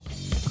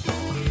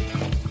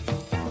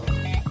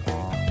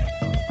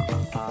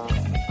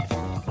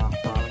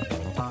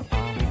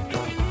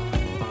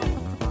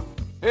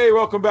Hey,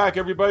 welcome back,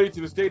 everybody,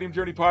 to the Stadium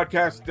Journey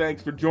podcast.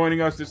 Thanks for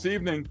joining us this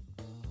evening.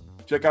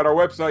 Check out our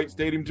website,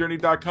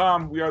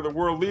 stadiumjourney.com. We are the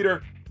world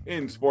leader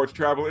in sports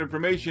travel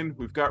information.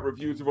 We've got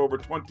reviews of over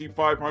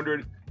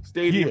 2,500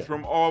 stadiums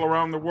from all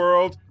around the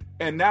world.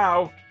 And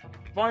now,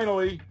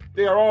 finally,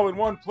 they are all in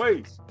one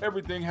place.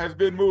 Everything has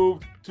been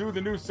moved to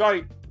the new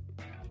site.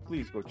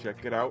 Please go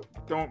check it out.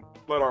 Don't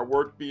let our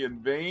work be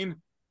in vain.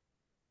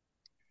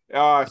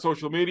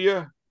 Social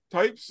media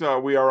types.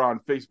 We are on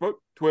Facebook,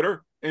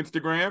 Twitter,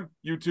 Instagram,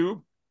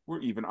 YouTube. We're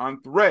even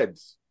on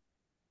Threads.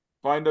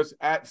 Find us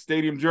at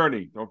Stadium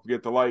Journey. Don't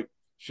forget to like,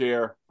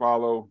 share,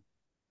 follow,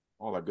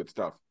 all that good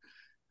stuff.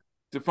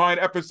 To find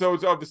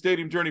episodes of the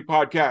Stadium Journey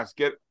podcast,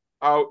 get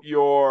out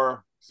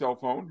your cell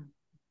phone,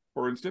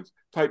 for instance.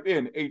 Type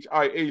in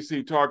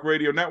HIAC Talk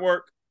Radio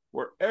Network.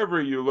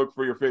 Wherever you look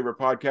for your favorite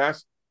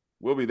podcast,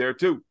 we'll be there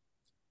too.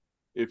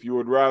 If you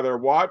would rather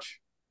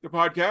watch the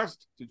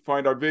podcast to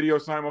find our video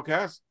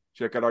simulcast,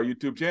 check out our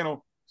YouTube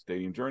channel,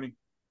 Stadium Journey.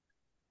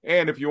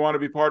 And if you want to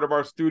be part of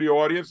our studio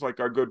audience, like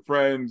our good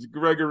friends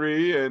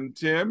Gregory and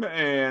Tim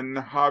and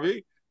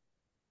Javi,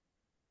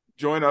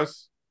 join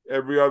us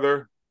every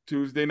other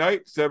Tuesday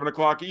night, 7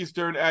 o'clock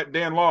Eastern at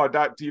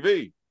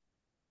danlaw.tv.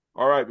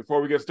 All right,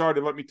 before we get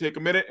started, let me take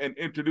a minute and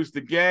introduce the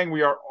gang.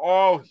 We are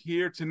all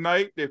here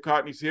tonight. Dave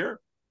Cotney's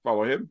here.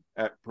 Follow him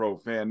at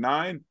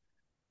ProFan9.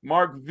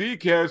 Mark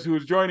Viquez, who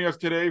is joining us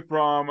today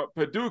from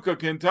Paducah,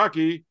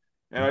 Kentucky,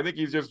 and I think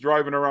he's just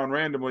driving around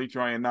randomly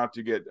trying not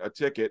to get a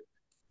ticket.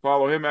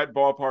 Follow him at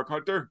Ballpark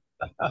Hunter.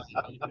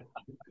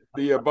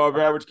 The above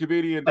average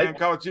comedian Dan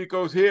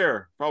Calachico's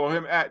here. Follow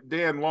him at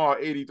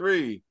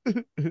DanLaw83.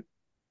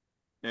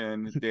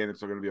 And Dan, it's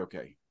still going to be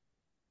okay.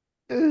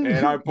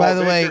 And I'm Paul By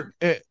the Baker.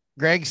 way,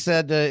 Greg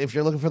said if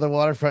you're looking for the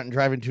waterfront and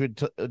driving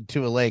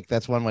to a lake,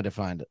 that's one way to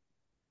find it.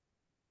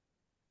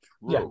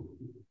 True. Yeah.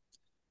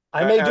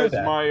 I may do As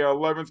that. my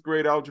 11th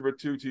grade Algebra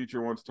 2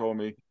 teacher once told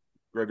me,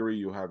 Gregory,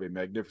 you have a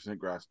magnificent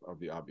grasp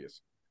of the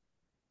obvious.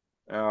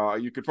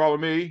 You can follow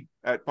me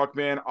at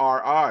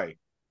PuckmanRI.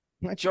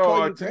 Why'd you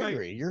call you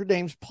Gregory? Your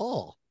name's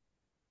Paul.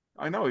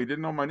 I know. He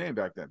didn't know my name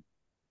back then.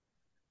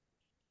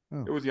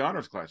 Oh. It was the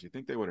honors class. You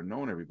think they would have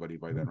known everybody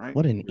by then, right?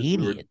 What an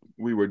idiot.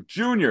 We were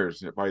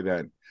juniors by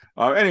then.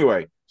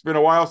 Anyway, it's been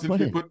a while since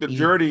we put the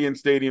journey in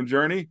Stadium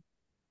Journey.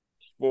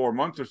 4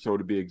 months or so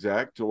to be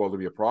exact, to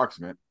be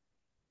approximate.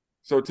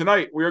 So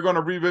tonight, we are going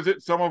to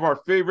revisit some of our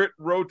favorite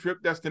road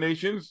trip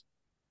destinations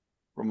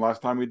from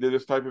last time we did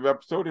this type of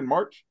episode in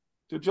March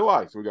to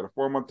July. So we got a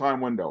 4-month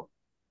time window.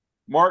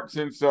 Mark,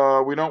 since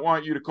we don't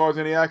want you to cause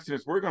any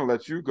accidents, we're going to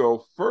let you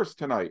go first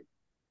tonight.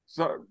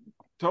 So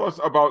tell us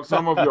about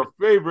some of your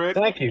favorite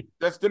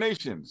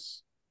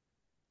destinations.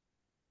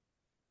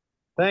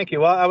 Thank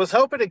you. Well, I was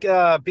hoping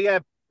to be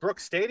at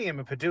Brooks Stadium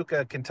in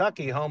Paducah,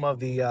 Kentucky, home of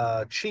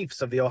the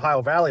Chiefs of the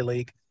Ohio Valley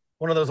League,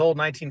 one of those old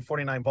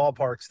 1949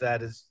 ballparks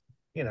that is,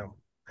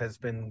 has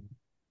been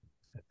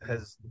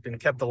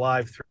kept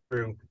alive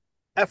through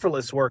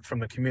effortless work from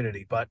the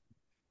community, but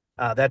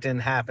that didn't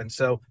happen.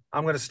 So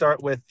I'm going to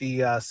start with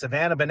the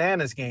Savannah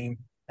Bananas game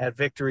at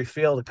Victory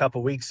Field a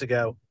couple weeks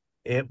ago.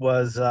 It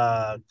was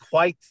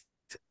quite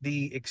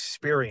the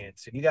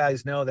experience. And you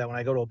guys know that when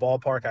I go to a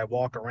ballpark, I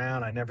walk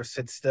around, I never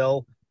sit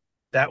still.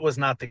 That was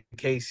not the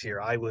case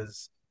here. I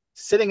was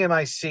sitting in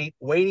my seat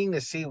waiting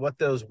to see what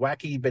those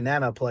wacky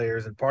banana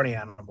players and party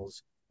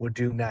animals would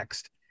do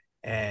next.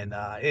 And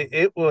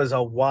it was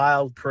a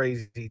wild,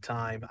 crazy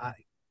time.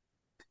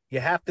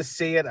 You have to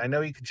see it. I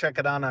know you can check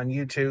it on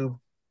YouTube.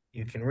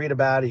 You can read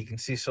about it. You can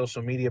see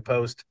social media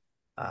posts.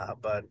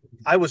 But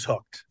I was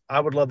hooked. I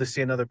would love to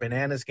see another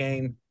Bananas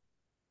game.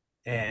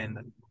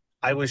 And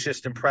I was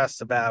just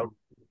impressed about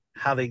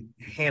how they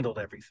handled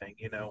everything.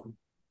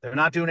 They're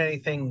not doing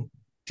anything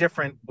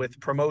different with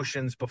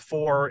promotions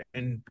before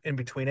and in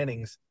between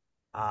innings.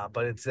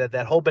 But it's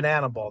that whole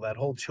banana ball, that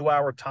whole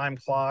 2-hour time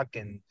clock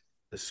and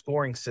the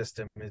scoring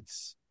system.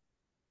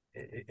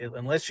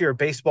 Unless you're a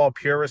baseball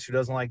purist who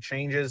doesn't like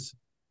changes,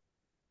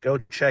 go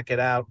check it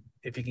out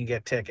if you can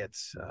get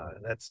tickets.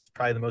 That's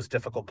probably the most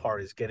difficult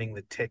part, is getting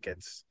the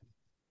tickets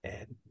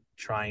and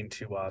trying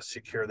to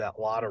secure that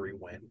lottery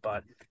win.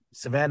 But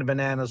Savannah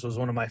Bananas was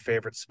one of my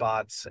favorite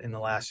spots in the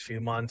last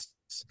few months.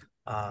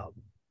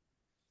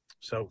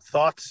 So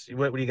thoughts?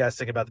 What do you guys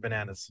think about the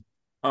Bananas?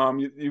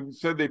 You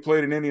said they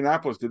played in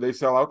Indianapolis. Did they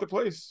sell out the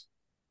place?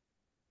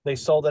 They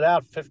sold it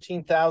out.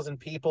 15,000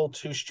 people,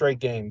 2 straight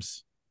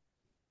games.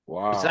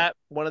 Wow. Is that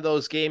one of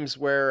those games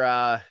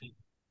where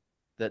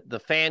the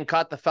fan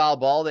caught the foul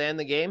ball to end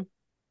the game?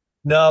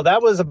 No,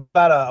 that was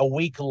about a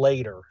week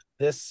later.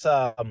 This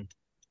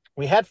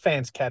we had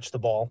fans catch the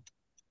ball,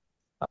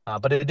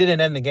 but it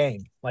didn't end the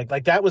game.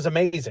 Like that was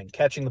amazing,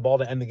 catching the ball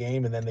to end the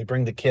game, and then they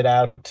bring the kid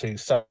out to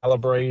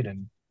celebrate,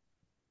 and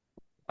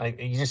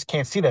you just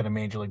can't see that in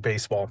Major League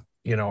Baseball,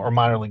 or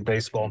minor league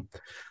baseball.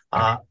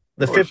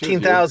 The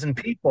 15,000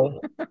 people,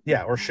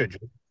 or should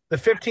you? The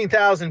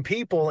 15,000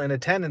 people in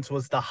attendance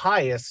was the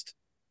highest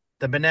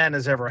the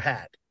Bananas ever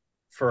had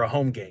for a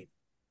home game.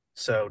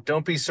 So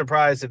don't be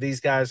surprised if these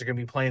guys are going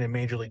to be playing in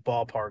Major League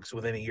ballparks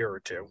within a year or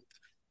two.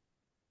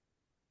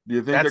 Do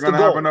you think they're That's the going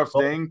to have goal. enough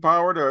staying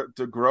power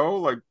to grow?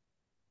 Like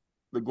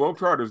the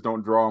Globetrotters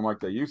don't draw them like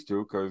they used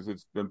to because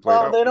it's been played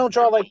Well, out. they don't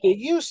draw like they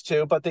used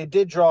to, but they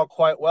did draw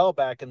quite well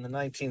back in the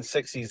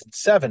 1960s and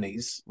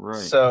 70s. Right.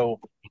 So,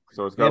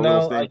 So it's got you a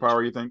little know, staying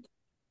power, you think?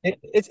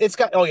 it's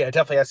got, oh yeah, it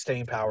definitely has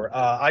staying power.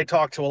 I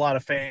talked to a lot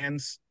of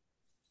fans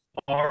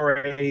our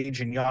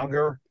age and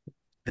younger.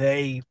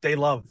 They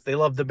love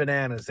the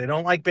Bananas. They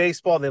don't like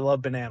baseball. They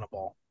love banana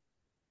ball.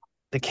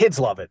 The kids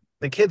love it.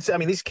 The kids, I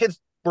mean, these kids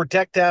were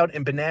decked out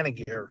in banana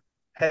gear,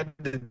 head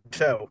to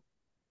toe.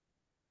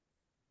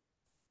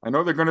 I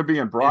know they're going to be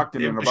in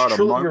Brockton It in was about a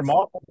truly month,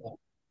 remarkable.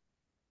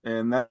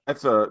 and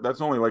that's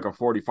only like a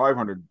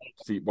 4,500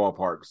 seat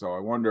ballpark. So I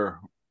wonder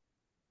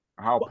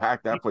how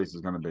packed that place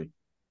is going to be.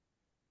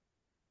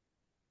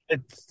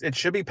 It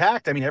should be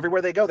packed. I mean,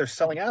 everywhere they go, they're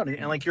selling out.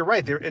 And like you're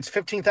right, it's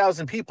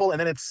 15,000 people, and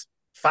then it's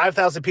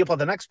 5,000 people at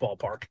the next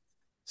ballpark.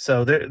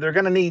 So they're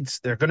gonna need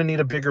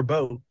a bigger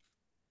boat.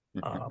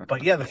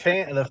 But yeah,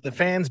 the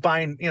fans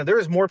buying. There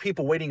is more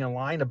people waiting in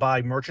line to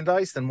buy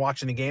merchandise than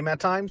watching the game at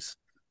times.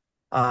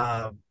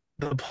 Uh,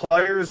 the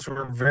players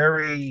were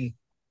very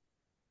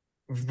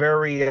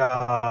very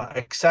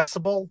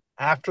accessible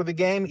after the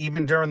game,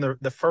 even during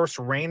the first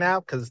rain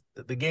out, because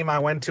the game I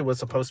went to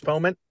was a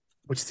postponement,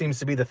 which seems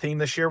to be the theme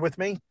this year with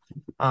me.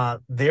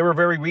 They were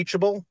very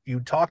reachable. You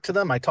talk to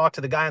them. I talked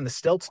to the guy on the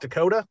stilts,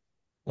 Dakota,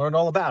 learned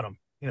all about him.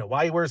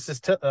 Why he wears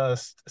this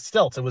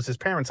stilts. It was his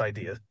parents'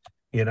 idea,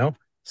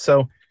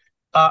 So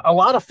a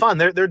lot of fun.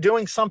 They're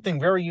doing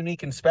something very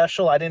unique and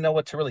special. I didn't know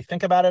what to really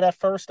think about it at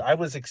first. I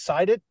was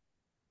excited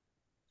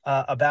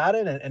about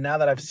it, and now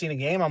that I've seen a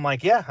game, I'm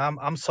like, yeah,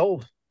 I'm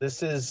sold.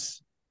 This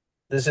is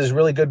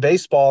really good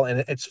baseball,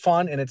 and it's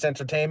fun and it's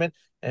entertainment,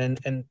 and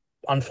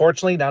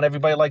unfortunately, not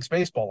everybody likes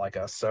baseball like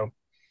us.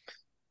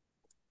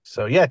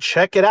 So yeah,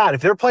 check it out. If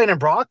they're playing in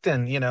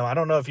Brockton, I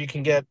don't know if you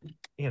can get,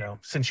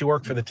 since you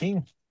work for the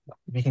team,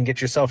 if you can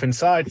get yourself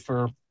inside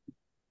for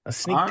a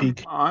sneak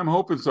peek. I'm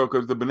hoping so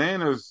because the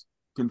Bananas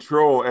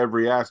control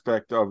every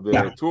aspect of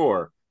their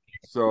tour,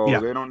 so Yeah.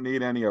 they don't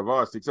need any of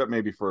us except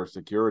maybe for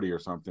security or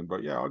something.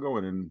 But yeah, I'll go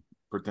in and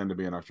pretend to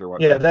be an usher.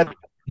 Yeah,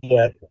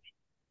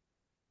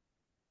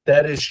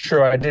 that is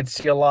true. I did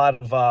see a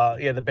lot of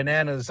the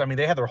Bananas. I mean,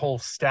 they had their whole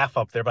staff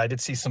up there, but I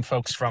did see some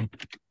folks from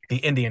the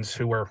Indians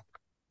who were,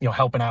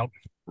 helping out.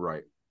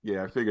 Right.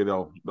 Yeah, I figure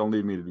they'll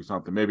need me to do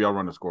something. Maybe I'll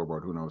run the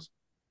scoreboard. Who knows?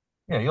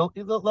 Yeah,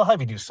 they'll have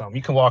you do something.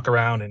 You can walk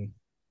around and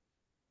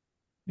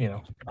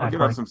I'll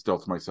get on some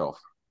stilts myself.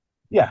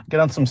 Yeah, get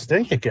on some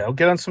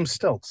Get on some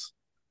stilts.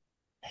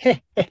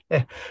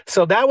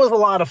 So that was a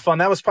lot of fun.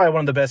 That was probably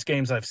one of the best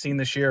games I've seen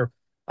this year.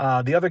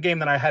 The other game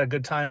that I had a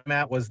good time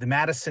at was the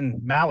Madison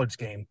Mallards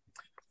game,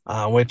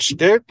 which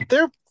they're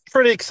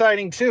pretty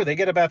exciting too. They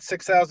get about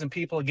 6,000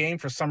 people a game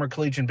for summer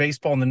collegiate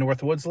baseball in the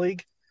Northwoods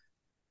League,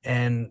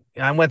 and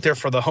I went there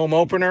for the home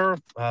opener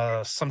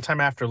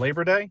sometime after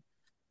Labor Day,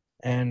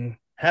 and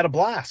had a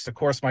blast. Of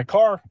course, my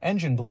car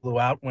engine blew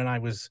out when I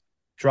was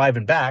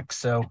driving back.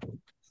 So,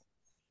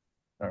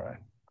 all right,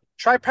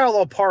 try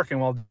parallel parking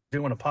while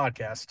doing a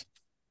podcast.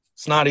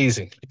 It's not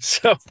easy.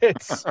 So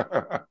it's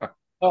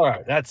all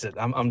right. That's it.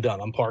 I'm done.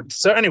 I'm parked.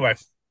 So anyway,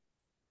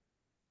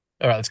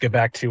 all right. Let's get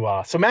back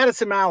to so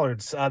Madison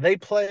Mallards. They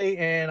play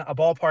in a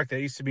ballpark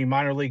that used to be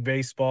minor league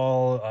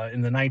baseball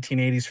in the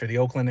 1980s for the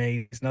Oakland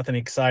A's. Nothing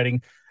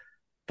exciting,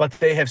 but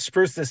they have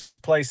spruced this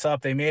place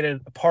up. They made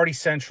it a party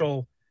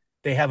central.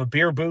 They have a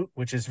beer boot,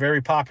 which is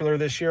very popular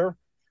this year.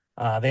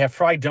 They have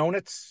fried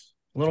donuts,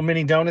 little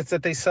mini donuts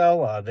that they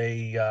sell.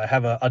 They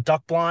have a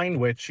duck blind,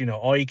 which,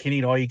 all you can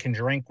eat, all you can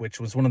drink, which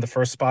was one of the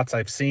first spots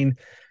I've seen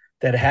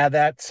that had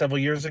that several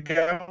years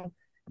ago.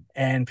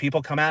 And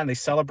people come out and they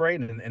celebrate,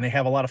 and they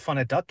have a lot of fun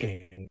at duck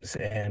games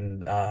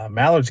and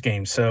Mallards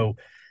games. So,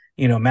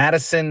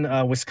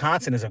 Madison,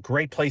 Wisconsin is a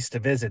great place to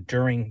visit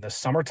during the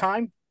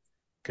summertime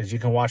because you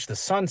can watch the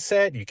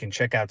sunset. You can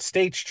check out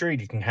State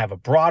Street. You can have a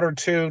broad or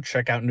two,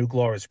 check out New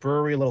Glorious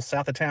Brewery, a little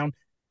south of town,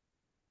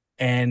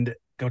 and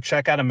go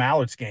check out a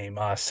Mallards game.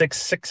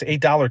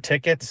 $8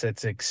 tickets.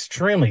 It's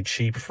extremely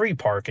cheap, free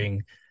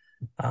parking.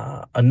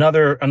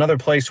 Another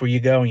place where you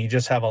go and you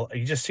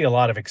just see a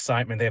lot of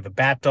excitement. They have a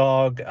bat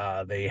dog.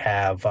 They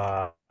have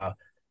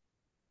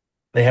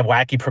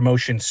wacky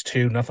promotions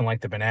too. Nothing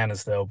like the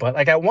Bananas though. But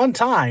like at one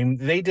time,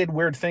 they did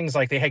weird things.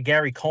 Like they had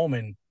Gary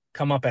Coleman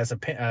come up as a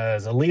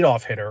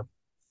leadoff hitter,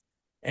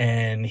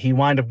 and he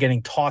wound up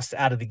getting tossed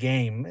out of the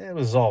game. It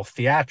was all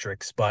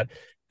theatrics, but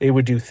they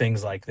would do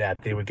things like that.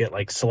 They would get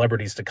like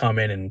celebrities to come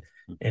in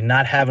and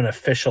not have an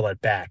official at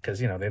bat because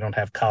they don't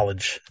have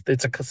college.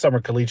 It's a summer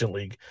collegiate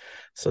league,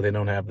 so they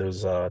don't have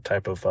those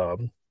type of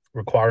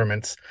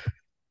requirements.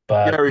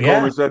 But Gary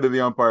Coleman said to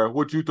the umpire,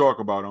 "What you talk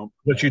about, ump?"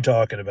 What you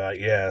talking about?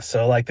 Yeah.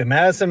 So like the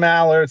Madison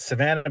Mallards,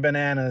 Savannah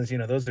Bananas,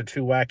 those are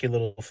two wacky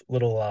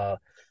little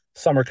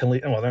summer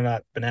collegiate. Well, they're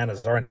not,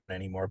 Bananas aren't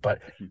anymore,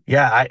 but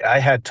yeah, I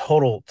had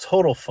total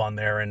fun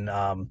there, and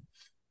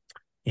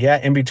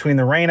in between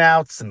the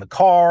rainouts and the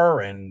car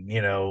and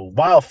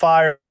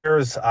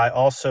wildfires, I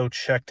also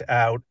checked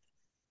out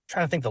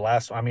trying to think the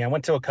last one. I mean, I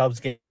went to a Cubs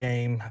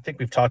game. I think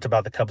we've talked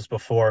about the Cubs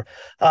before.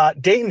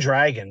 Dayton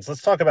Dragons.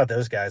 Let's talk about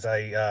those guys.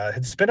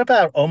 It's been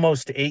about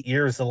almost 8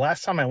 years. The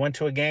last time I went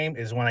to a game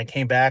is when I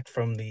came back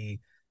from the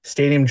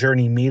Stadium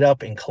Journey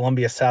meetup in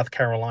Columbia, South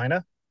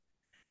Carolina.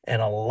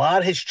 And a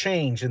lot has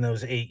changed in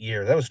those 8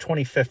 years. That was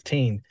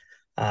 2015.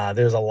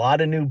 There's a lot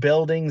of new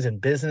buildings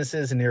and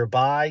businesses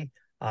nearby.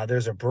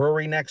 There's a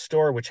brewery next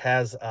door which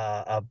has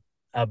a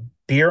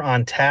beer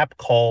on tap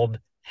called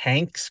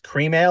Hank's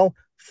Cream Ale,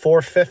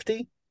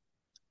 450.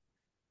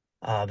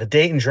 The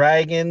Dayton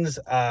Dragons,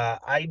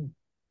 I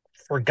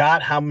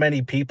forgot how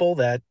many people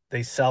that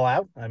they sell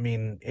out. I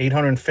mean,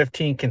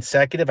 815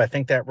 consecutive. I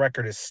think that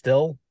record is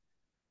still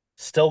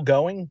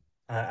going.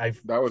 I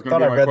That was going to thought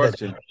be I my read that.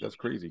 question. That's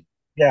crazy.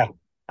 Yeah.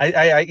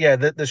 Yeah,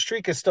 the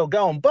streak is still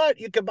going, but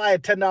you can buy a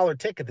 $10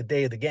 ticket the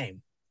day of the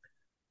game.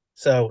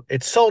 So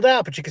it's sold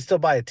out, but you can still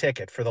buy a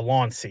ticket for the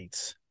lawn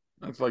seats.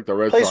 That's like the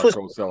Red Place Sox was,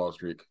 whole sellout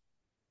streak.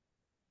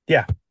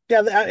 yeah,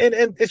 yeah,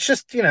 and it's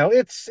just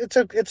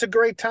it's a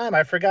great time.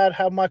 I forgot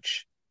how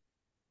much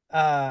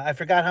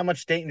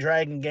Dayton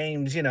Dragon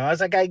games. I was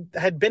like, I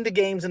had been to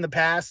games in the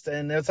past,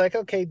 and it's like,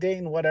 okay,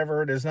 Dayton,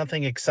 whatever. There's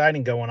nothing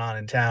exciting going on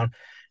in town.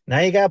 Now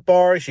you got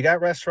bars, you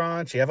got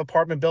restaurants, you have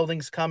apartment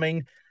buildings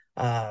coming.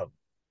 Uh,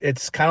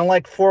 it's kind of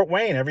like Fort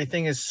Wayne.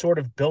 Everything is sort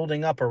of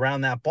building up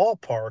around that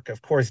ballpark.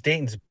 Of course,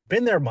 Dayton's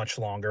been there much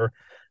longer,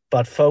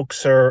 but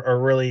folks are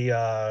really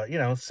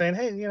saying,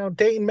 hey,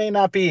 Dayton may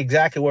not be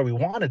exactly where we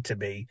want it to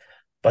be,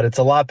 but it's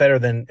a lot better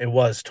than it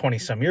was 20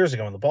 some years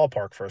ago when the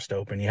ballpark first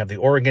opened. You have the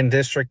Oregon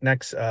District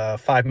next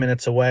 5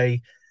 minutes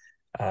away.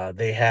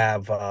 They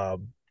have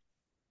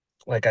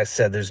like I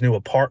said, there's new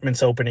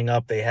apartments opening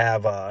up. They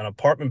have an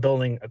apartment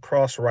building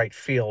across right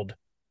field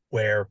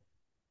where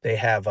they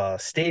have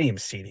stadium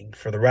seating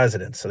for the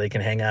residents so they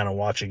can hang out and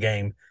watch a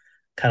game,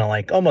 kind of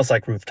like almost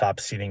like rooftop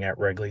seating at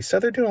Wrigley. So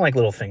they're doing like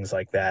little things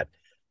like that.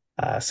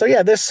 So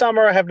yeah, this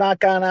summer I have not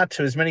gone out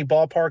to as many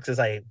ballparks as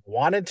I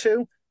wanted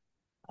to,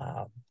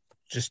 uh,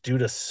 just due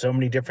to so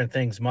many different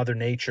things, Mother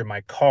Nature,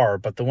 my car.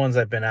 But the ones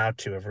I've been out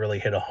to have really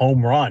hit a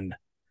home run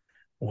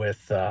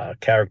with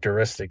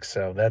characteristics.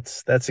 So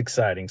that's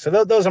exciting.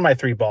 So those are my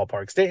three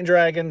ballparks: Dayton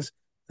Dragons,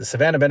 the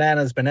Savannah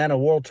Bananas Banana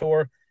World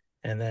Tour,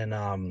 and then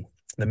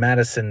the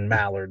Madison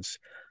Mallards.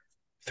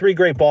 Three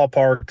great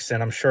ballparks,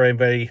 and I'm sure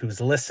anybody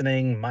who's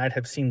listening might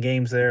have seen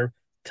games there.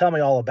 Tell me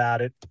all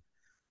about it.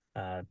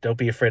 Don't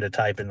be afraid to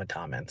type in the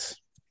comments.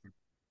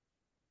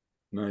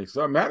 Nice.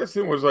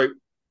 Madison was like,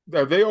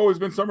 have they always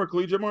been summer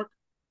collegiate, Mark?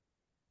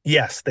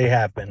 Yes, they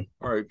have been.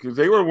 All right, because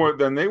they were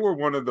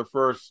one of the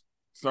first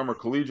summer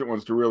collegiate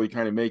ones to really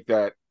kind of make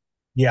that.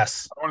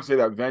 Yes. I don't want to say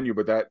that venue,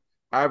 but that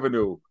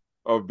avenue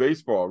of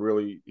baseball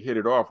really hit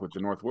it off with the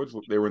Northwoods.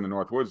 They were in the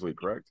Northwoods League,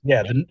 correct?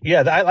 Yeah,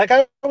 like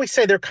I always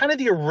say, they're kind of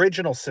the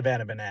original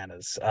Savannah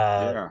Bananas.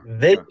 Yeah,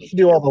 They yeah.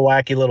 do all the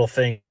wacky little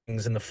things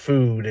and the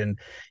food, and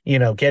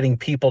getting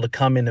people to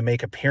come in to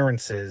make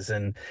appearances,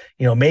 and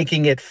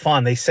making it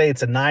fun. They say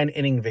it's a 9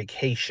 inning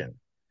vacation,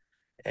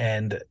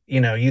 and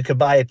you could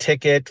buy a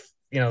ticket.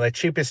 The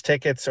cheapest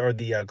tickets are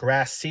the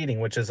grass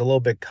seating, which is a little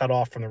bit cut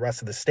off from the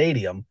rest of the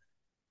stadium,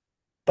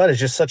 but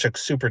it's just such a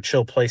super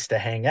chill place to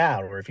hang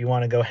out. Or if you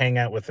want to go hang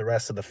out with the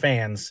rest of the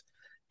fans,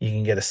 you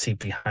can get a seat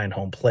behind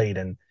home plate.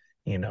 And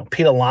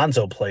Pete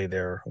Alonso played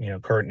there.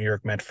 Current New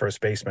York Met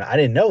first baseman. I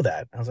didn't know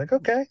that. I was like,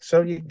 okay,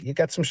 so you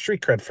got some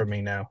street cred for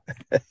me now.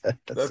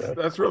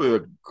 That's really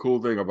the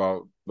cool thing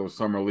about those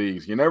summer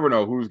leagues. You never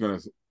know who's gonna.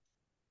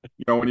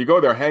 When you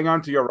go there, hang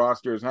on to your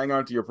rosters, hang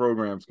on to your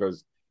programs,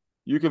 because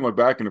you can look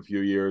back in a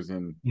few years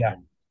and Yeah.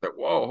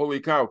 whoa,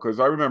 holy cow! Because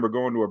I remember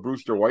going to a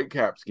Brewster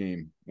Whitecaps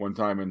game one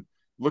time and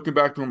looking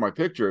back through my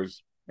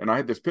pictures, and I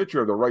had this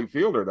picture of the right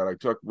fielder that I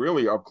took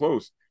really up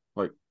close.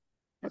 Like,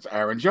 that's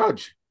Aaron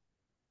Judge.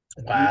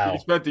 He Wow.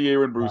 spent the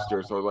year in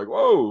Brewster, so I was like,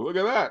 whoa, look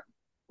at that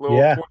little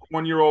Yeah.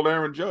 21-year-old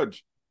Aaron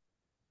Judge.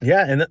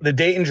 Yeah. And the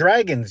Dayton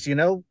Dragons,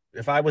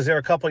 if I was there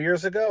a couple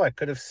years ago, I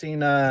could have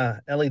seen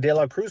Ellie De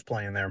La Cruz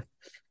playing there.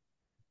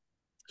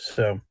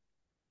 So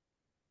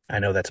I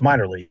know that's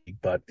minor league,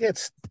 but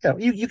it's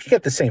you can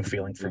get the same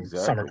feeling from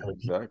summer Exactly,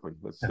 collegiate. exactly.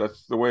 That's Yeah.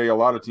 that's the way a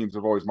lot of teams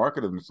have always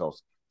marketed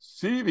themselves.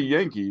 See the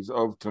Yankees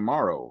of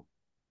tomorrow.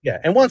 Yeah,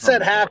 and once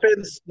that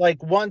happens,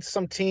 like once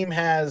some team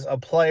has a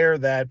player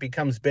that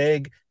becomes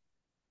big,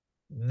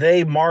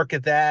 they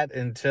market that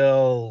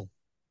until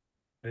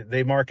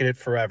they market it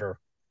forever.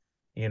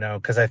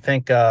 Because I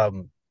think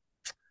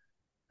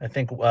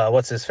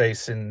what's his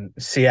face in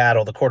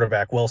Seattle, the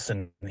quarterback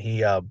Wilson,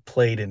 he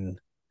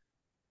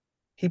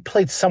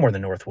played somewhere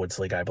in the Northwoods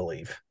League, I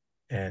believe,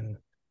 and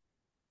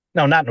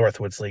no, not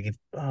Northwoods League.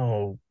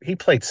 Oh, he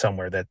played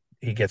somewhere that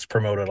he gets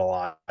promoted a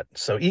lot.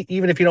 So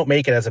even if you don't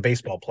make it as a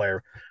baseball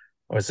player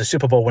or as a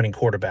Super Bowl winning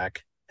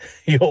quarterback,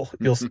 you'll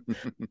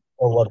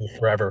love you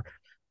forever.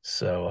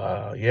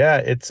 So yeah,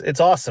 it's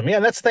awesome. Yeah,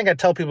 and that's the thing I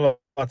tell people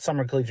about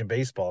summer collegiate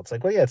baseball. It's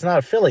like, well, yeah, it's not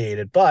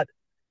affiliated, but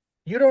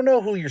you don't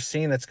know who you're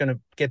seeing that's going to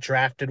get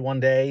drafted one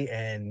day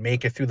and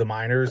make it through the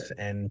minors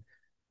and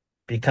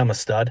become a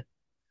stud.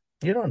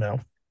 You don't know.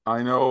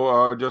 I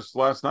know. Just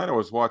last night I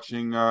was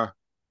watching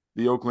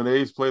the Oakland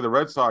A's play the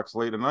Red Sox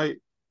late at night,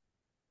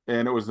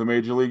 and it was the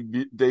major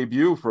league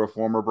debut for a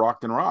former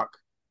Brockton Rock.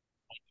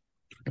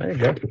 There you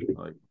go.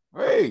 Like,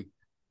 hey,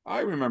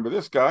 I remember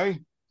this guy.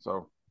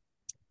 So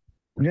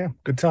Yeah,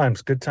 good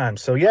times, good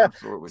times. So yeah,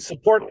 absolutely.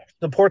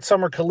 support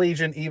Summer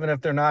Collegiate, even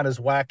if they're not as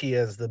wacky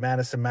as the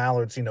Madison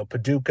Mallards.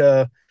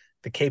 Paducah,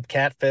 the Cape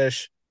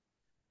Catfish,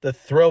 the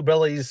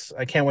Throwbillies.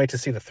 I can't wait to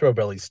see the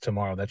Throwbillies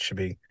tomorrow. That should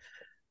be.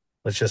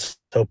 Let's just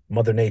hope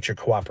Mother Nature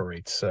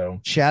cooperates. So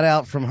shout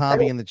out from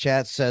Hobby in the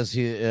chat says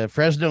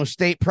Fresno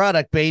State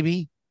product,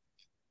 baby.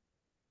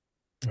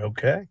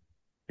 Okay,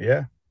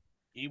 yeah.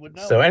 He would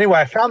know. So anyway,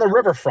 I found the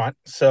riverfront,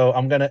 so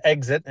I'm going to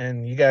exit,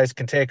 and you guys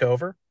can take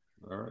over.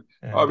 All right.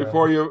 And,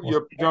 Before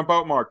you jump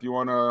out, Mark, do you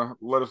want to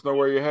let us know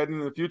where you're heading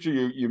in the future?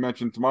 You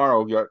mentioned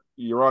tomorrow.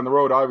 You're on the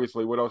road,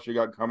 obviously. What else you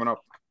got coming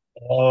up?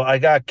 I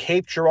got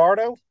Cape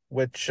Girardeau,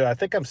 which I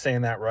think I'm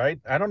saying that right.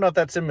 I don't know if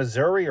that's in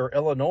Missouri or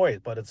Illinois,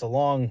 but it's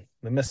along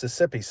the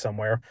Mississippi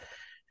somewhere.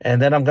 And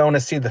then I'm going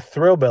to see the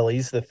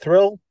Thrillbillies, the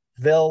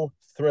Thrillville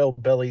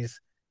Thrillbillies.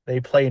 They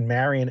play in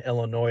Marion,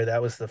 Illinois.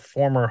 That was the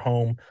former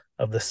home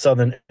of the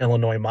Southern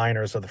Illinois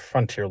Miners of the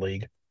Frontier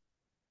League.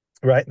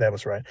 Right? That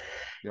was right.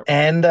 Yep.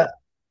 And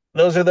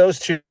those are those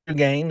two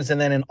games.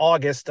 And then in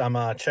August,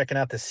 I'm checking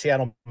out the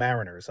Seattle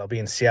Mariners. I'll be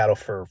in Seattle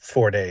for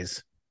 4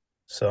 days.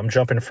 So I'm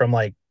jumping from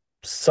like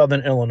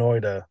Southern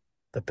Illinois to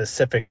the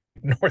Pacific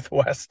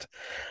Northwest.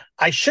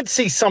 I should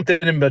see something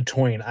in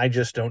between. I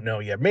just don't know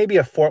yet. Maybe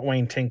a Fort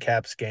Wayne Tin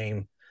Caps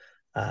game.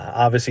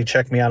 Obviously,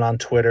 check me out on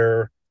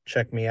Twitter.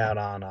 Check me out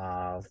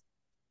on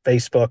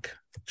Facebook.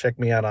 Check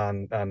me out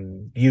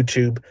on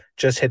YouTube.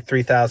 Just hit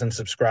 3,000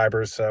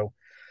 subscribers. So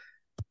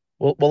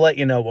we'll let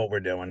you know what we're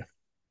doing.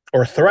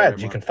 Or Threads.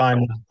 Right, you can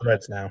find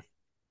Threads now.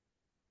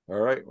 All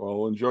right.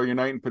 Well, enjoy your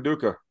night in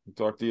Paducah. We'll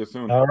talk to you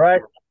soon. All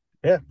right.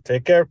 Yeah.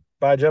 Take care.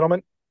 Bye,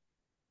 gentlemen.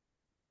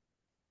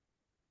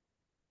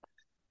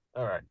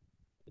 All right.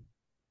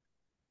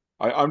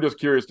 I'm just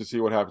curious to see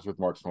what happens with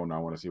Mark's phone now. I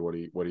want to see what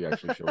he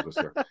actually shows us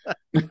here.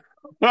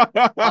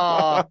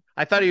 I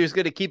thought he was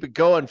going to keep it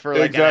going for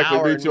like an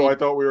hour. Me too. I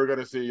thought we were going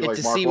to see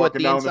like Mark see what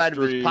the inside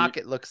of his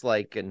pocket looks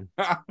like. And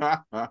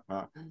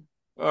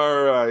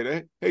all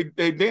right,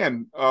 hey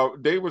Dan.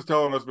 Dave was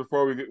telling us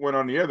before we went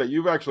on the air that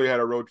you've actually had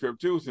a road trip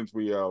too since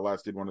we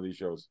last did one of these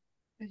shows.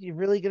 Are you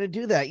really going to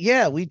do that?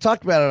 Yeah, we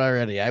talked about it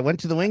already. I went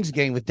to the Wings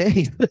game with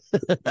Dave.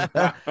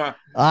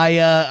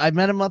 I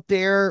met him up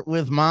there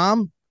with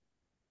Mom.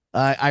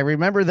 I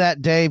remember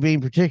that day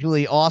being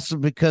particularly awesome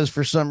because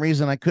for some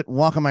reason I couldn't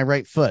walk on my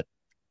right foot.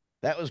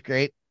 That was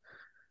great.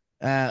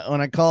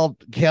 When I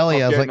called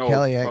Kelly, I was like,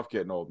 Kelly, tough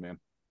getting old, man.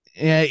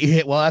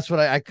 Yeah. Well, that's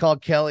what I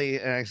called Kelly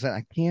and I said,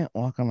 I can't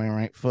walk on my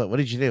right foot. What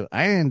did you do?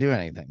 I didn't do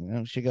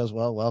anything. She goes,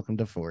 well, welcome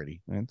to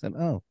 40. And I said,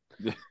 oh.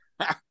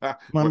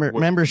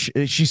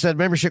 She said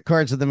membership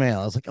cards in the mail.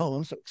 I was like, oh,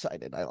 I'm so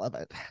excited. I love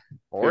it.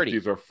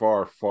 50s are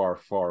far, far,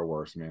 far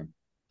worse, man.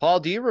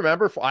 Paul, do you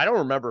remember? I don't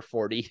remember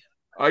 40.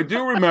 I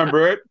do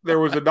remember it. There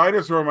was a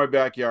dinosaur in my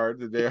backyard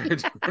the day I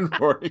turned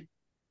 40.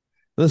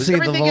 Was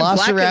everything in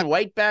black and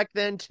white back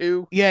then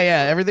too?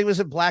 Yeah. Everything was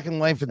in black and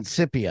white from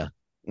Scipia.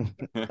 No,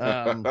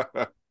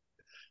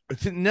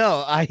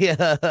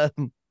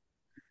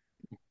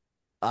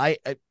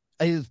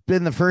 it's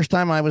been the first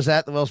time I was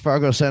at the Wells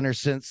Fargo Center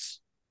since.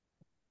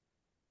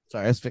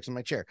 Sorry, I was fixing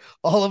my chair.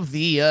 All of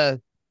the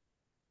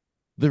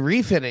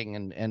refitting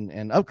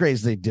and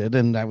upgrades they did,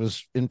 and I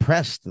was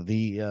impressed.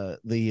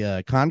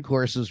 The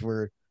concourses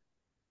were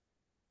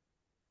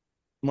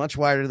much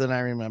wider than I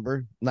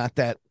remember. Not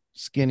that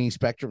skinny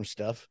Spectrum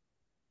stuff.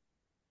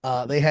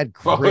 They had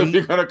great. Well, if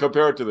you're gonna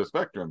compare it to the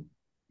Spectrum.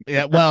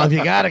 Yeah, well, if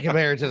you got to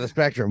compare it to the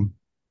Spectrum,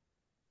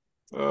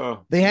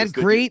 they had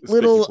great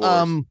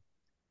little.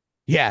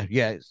 Yeah.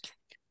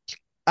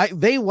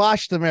 They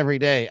washed them every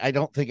day. I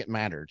don't think it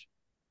mattered.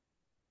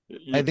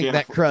 I think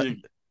that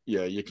crud.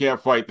 You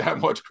can't fight that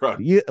much crud.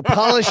 You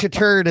polish a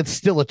turd, it's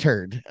still a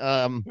turd.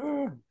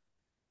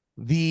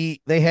 They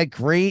had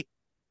great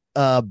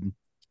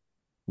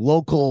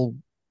local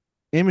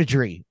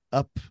imagery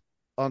up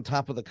on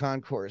top of the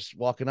concourse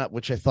walking up,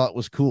 which I thought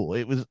was cool.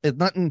 It's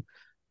nothing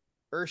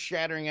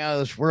earth-shattering out of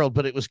this world,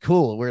 but it was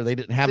cool where they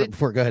didn't have it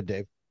before. Go ahead,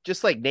 Dave.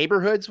 Just like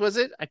neighborhoods, was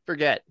it? I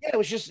forget. Yeah, it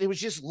was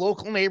just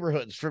local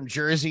neighborhoods from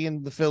Jersey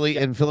and the Philly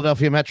and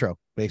Philadelphia Metro,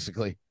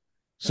 basically.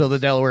 So the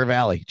Delaware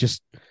Valley,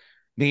 just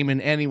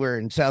naming anywhere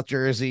in South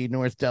Jersey,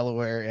 North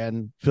Delaware,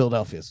 and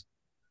Philadelphia's.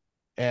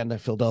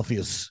 And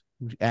Philadelphia's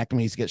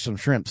Acme's get some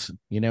shrimps.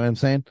 You know what I'm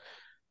saying?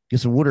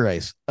 Get some water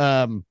ice.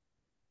 And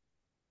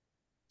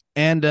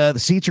the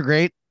seats are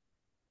great.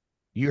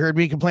 You heard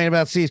me complain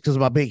about seats because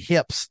of my big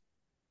hips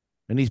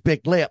and these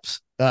big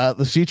lips.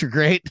 The seats are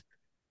great.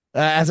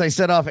 As I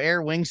said off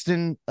air,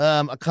 Wingston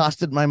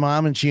accosted my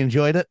mom and she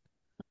enjoyed it.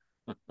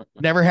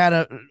 Never had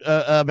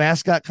a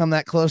mascot come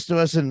that close to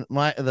us, and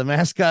the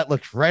mascot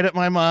looked right at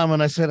my mom,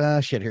 and I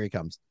said, shit, here he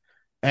comes.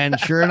 And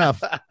sure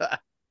enough,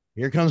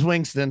 here comes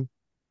Wingston.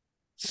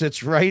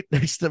 Sits right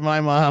next to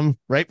my mom,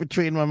 right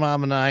between my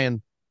mom and I,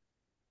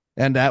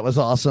 and that was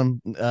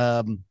awesome.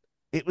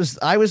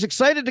 I was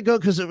excited to go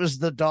because it was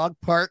the dog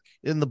park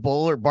in the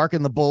bowl or bark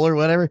in the bowl or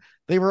whatever.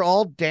 They were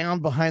all down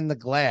behind the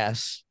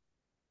glass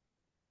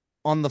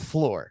on the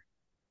floor.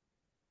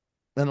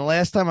 And the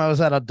last time I was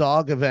at a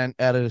dog event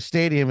at a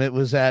stadium, it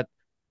was at,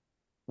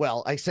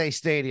 well, I say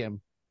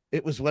stadium,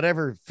 it was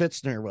whatever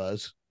Fitzner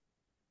was.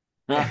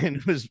 And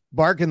it was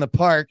bark in the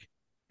park.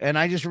 And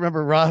I just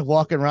remember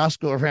walking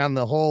Roscoe around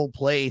the whole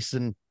place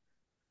and,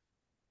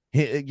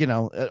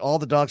 all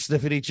the dogs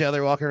sniffing each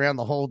other, walking around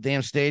the whole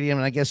damn stadium.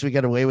 And I guess we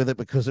got away with it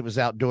because it was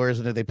outdoors,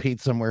 and if they peed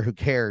somewhere, who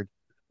cared?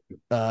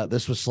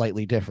 This was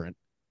slightly different.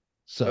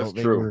 So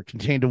they were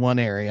contained to one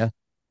area.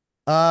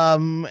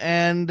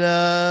 And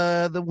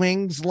the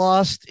Wings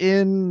lost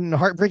in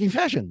heartbreaking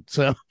fashion.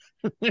 So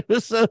it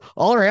was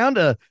all around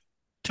a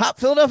top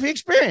Philadelphia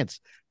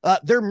experience.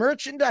 Their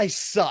merchandise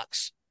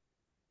sucks.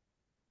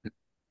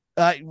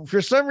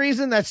 For some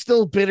reason, that's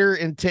still bitter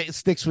and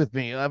sticks with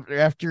me.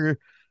 After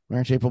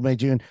March, April, May,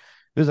 June,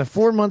 it was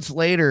 4 months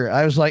later.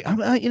 I was like,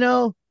 I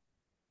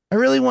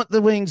really want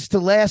the Wings to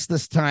last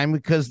this time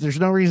because there's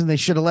no reason they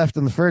should have left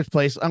in the first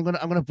place. I'm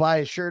gonna buy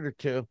a shirt or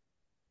two,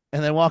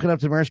 and then walking up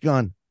to merch,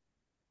 going,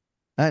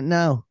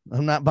 no,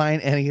 I'm not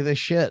buying any of this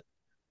shit.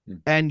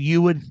 And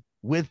you would,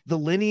 with the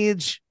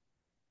lineage,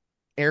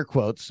 air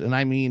quotes, and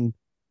I mean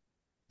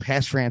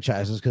past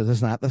franchises because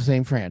it's not the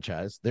same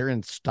franchise. They're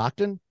in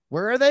Stockton.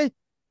 Where are they?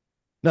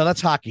 No,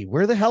 that's hockey.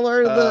 Where the hell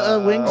are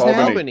the Wings Albany.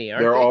 now? Albany.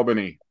 They're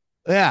Albany.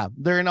 Yeah,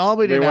 they're in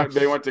Albany.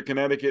 They went to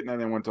Connecticut and then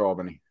they went to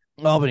Albany.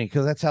 Albany,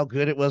 because that's how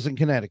good it was in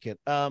Connecticut.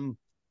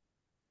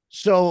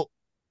 So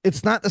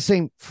it's not the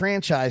same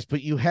franchise,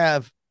 but you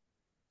have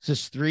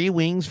just 3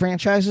 Wings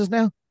franchises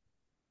now.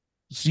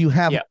 So you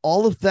have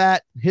all of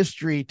that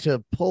history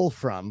to pull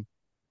from,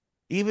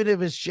 even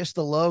if it's just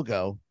a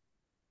logo.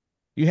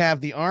 You have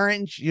the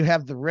orange, you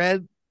have the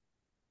red,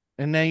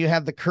 and then you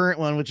have the current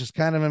one, which is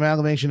kind of an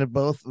amalgamation of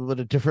both with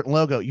a different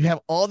logo. You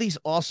have all these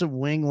awesome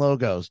Wing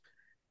logos,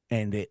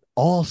 and it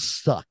all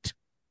sucked.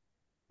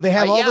 They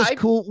have all this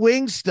cool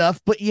Wing stuff,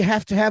 but you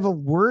have to have a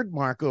word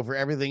mark over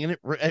everything. And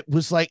it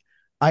was like,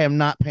 I am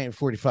not paying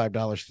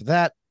 $45 for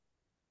that.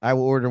 I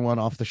will order one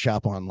off the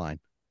shop online.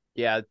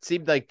 Yeah, it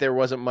seemed like there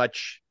wasn't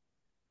much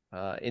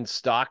in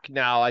stock.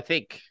 Now, I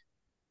think,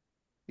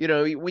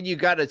 when you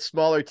got a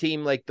smaller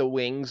team like the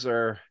Wings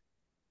or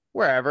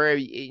wherever,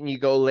 and you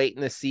go late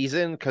in the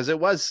season, because it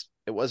was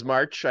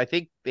March, I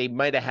think they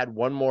might have had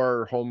one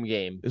more home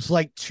game. It's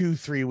like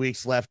 2-3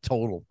 weeks left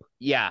total.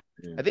 Yeah.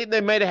 I think they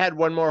might have had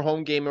one more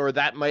home game, or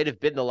that might have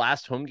been the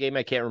last home game.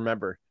 I can't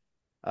remember.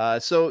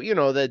 So,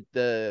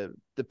 the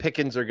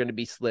pickings are going to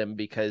be slim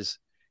because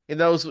in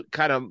those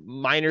kind of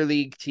minor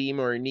league team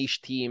or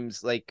niche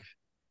teams, like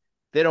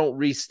they don't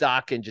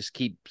restock and just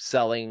keep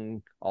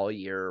selling all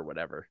year or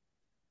whatever.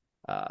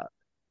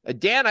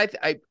 Dan,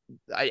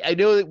 I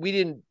know that we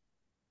didn't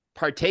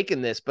partake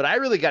in this, but I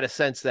really got a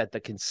sense that the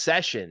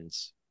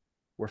concessions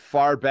were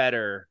far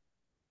better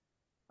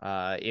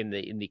in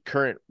the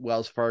current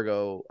Wells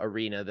Fargo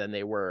arena than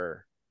they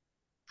were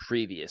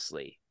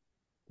previously.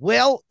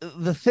 Well,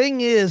 the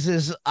thing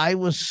is I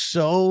was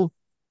so,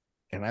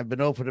 and I've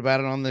been open about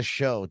it on this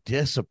show,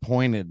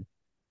 disappointed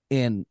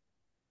in,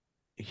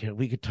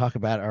 we could talk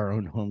about our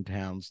own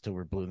hometowns till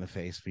we're blue in the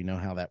face. We know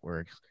how that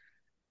works,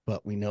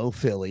 but we know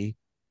Philly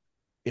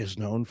is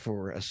known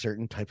for a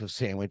certain type of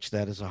sandwich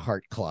that is a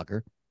heart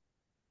clogger.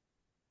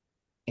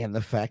 And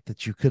the fact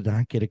that you could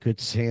not get a good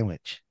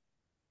sandwich,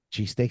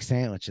 cheesesteak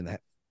sandwich in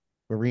that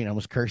arena,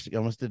 almost cursed,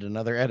 almost did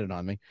another edit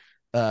on me,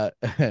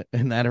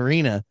 in that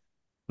arena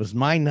was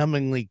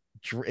mind-numbingly,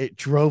 it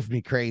drove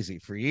me crazy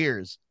for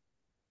years,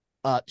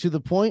 to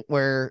the point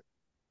where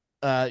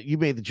you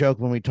made the joke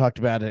when we talked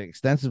about it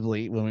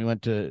extensively when we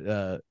went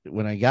to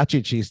when I got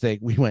you a cheesesteak,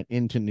 we went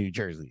into New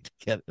Jersey to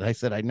get it. I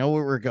said, I know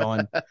where we're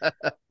going.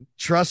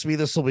 Trust me,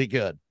 this will be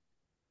good.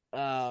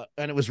 And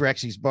it was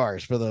Rexy's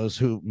Bars for those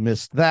who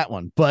missed that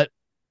one. But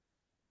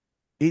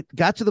it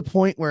got to the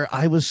point where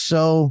I was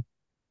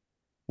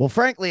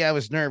frankly, I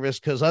was nervous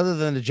because other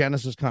than the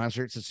Genesis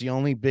concerts, it's the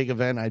only big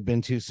event I'd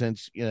been to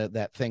since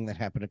that thing that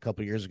happened a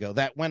couple years ago.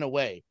 That went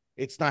away.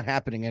 It's not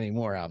happening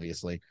anymore,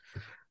 obviously.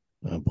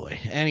 Oh boy.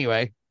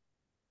 Anyway,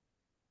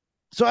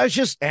 so I was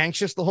just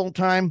anxious the whole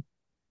time.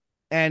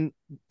 And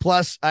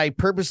plus I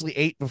purposely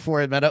ate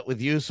before I met up with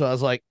you. So I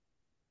was like,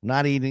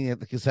 not eating at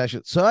the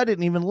concession. So I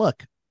didn't even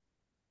look.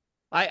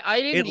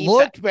 I didn't. It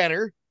looked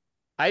better.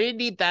 I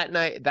didn't eat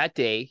that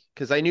day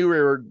because I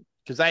knew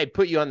because I had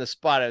put you on the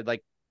spot. I'd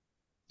like,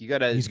 he's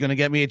going to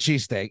get me a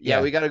cheesesteak.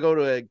 Yeah. We got to go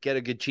to get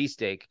a good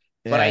cheesesteak.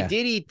 Yeah. But I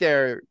did eat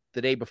there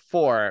the day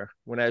before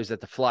when I was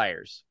at the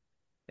Flyers.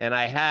 And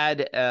I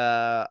had,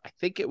 I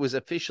think it was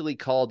officially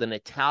called an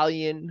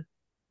Italian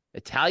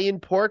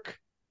pork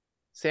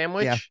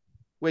sandwich,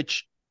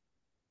 which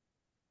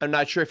I'm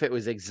not sure if it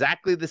was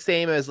exactly the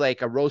same as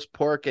like a roast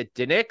pork at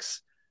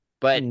Dinick's,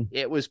 but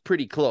it was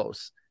pretty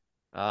close.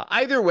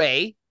 Either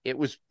way, it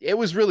was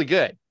really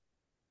good.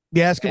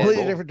 Yeah, it's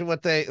completely different to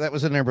what that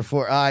was in there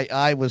before.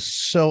 I was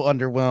so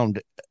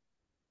underwhelmed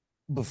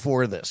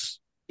before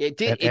this. It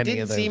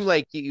didn't seem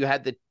like you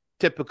had the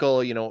typical,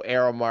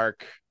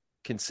 Aramark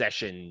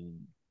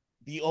concession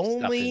The stuff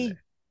in only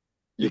there.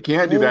 You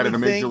can't do that in a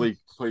Only major thing- league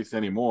place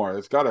anymore.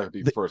 It's got to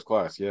be first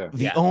class. Yeah.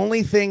 the Yeah.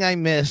 only thing I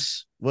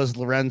miss was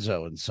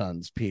Lorenzo and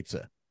Sons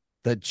pizza,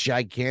 the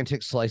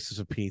gigantic slices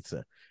of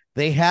pizza.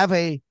 They have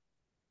a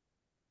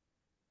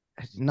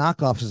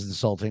knockoff is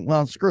insulting.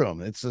 Well, screw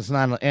them. It's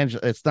not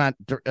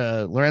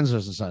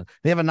Lorenzo's and Son.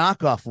 They have a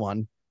knockoff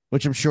one,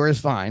 which I'm sure is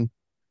fine.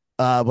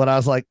 But I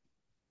was like,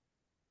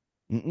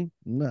 no,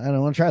 I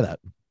don't want to try that.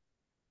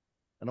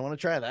 I don't want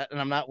to try that,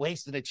 and I'm not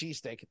wasting a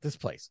cheesesteak at this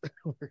place.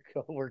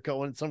 We're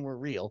going somewhere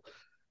real.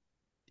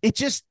 It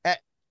just,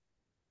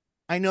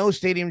 I know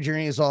Stadium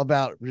Journey is all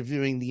about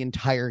reviewing the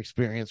entire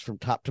experience from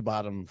top to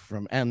bottom,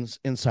 from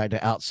inside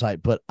to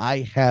outside, but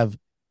I have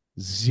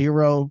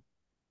zero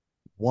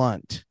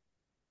want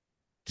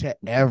to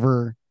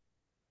ever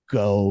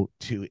go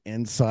to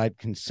inside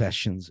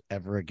concessions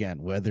ever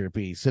again, whether it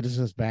be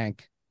Citizens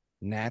Bank,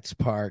 Nats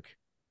Park,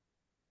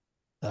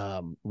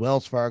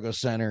 Wells Fargo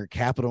Center,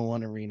 Capital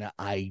One Arena.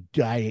 I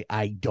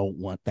don't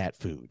want that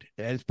food,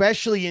 and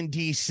especially in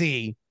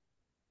DC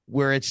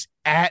where it's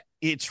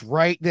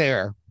right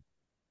there.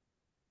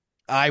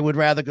 I would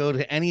rather go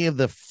to any of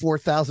the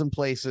 4,000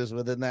 places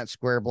within that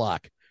square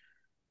block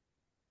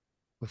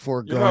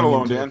before You're going not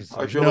alone, into Dan. it.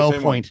 I feel the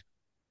same way.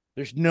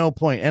 There's no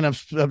point, and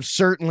I'm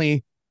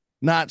certainly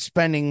not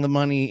spending the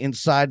money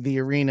inside the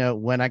arena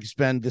when I can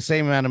spend the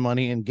same amount of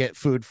money and get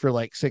food for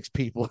like 6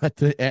 people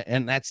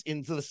and that's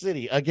into the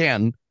city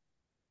again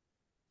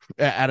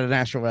at a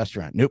national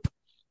restaurant. Nope.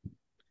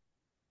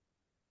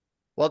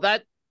 Well,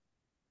 that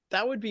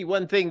would be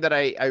one thing that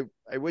I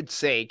would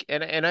say,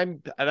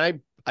 and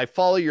I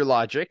follow your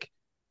logic.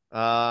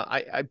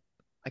 I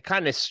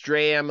kind of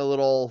stray. I'm a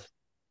little,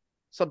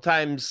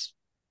 sometimes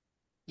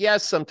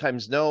yes,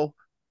 sometimes no.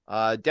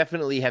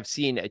 Definitely have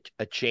seen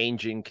a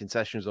change in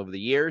concessions over the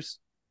years.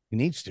 It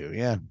needs to,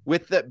 yeah.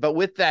 With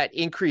that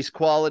increased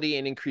quality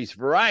and increased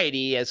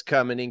variety has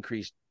come an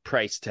increased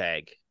price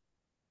tag.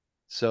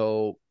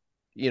 So,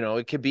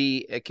 it could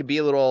be a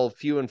little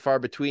few and far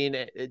between.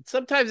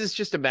 Sometimes it's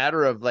just a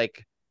matter of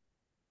like,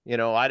 I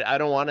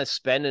don't want to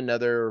spend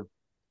another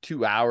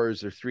 2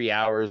 hours or 3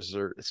 hours,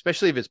 or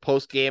especially if it's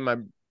post game.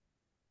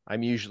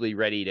 I'm usually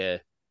ready to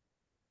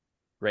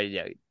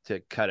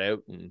cut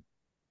out and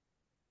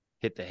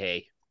hit the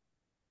hay.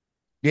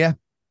 Yeah,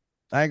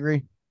 I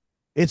agree.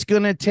 It's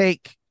gonna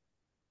take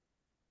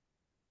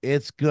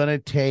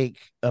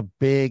a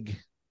big,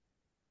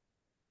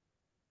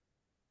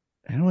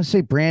 I don't want to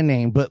say brand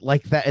name, but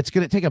like that, it's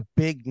gonna take a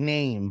big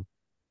name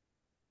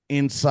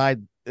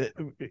inside.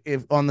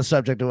 If on the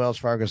subject of Wells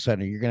Fargo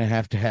Center, you're gonna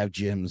have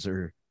gyms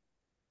or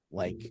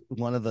like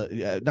one of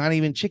the not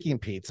even chicken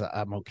pizza.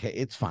 I'm okay.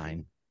 It's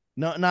fine.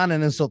 No, not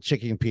an insult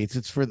chicken pizza.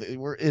 It's for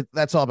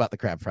that's all about the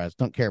crab fries.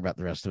 Don't care about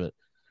the rest of it.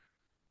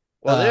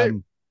 Well, there's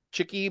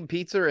chicken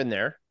pizza in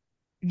there.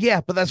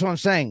 Yeah, but that's what I'm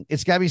saying.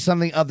 It's got to be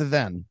something other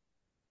than,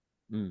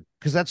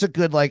 because that's a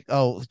good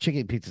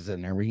chicken pizza's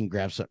in there. We can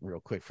grab something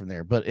real quick from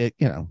there. But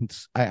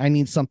I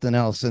need something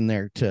else in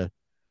there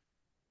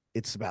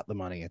it's about the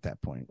money at that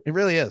point. It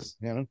really is.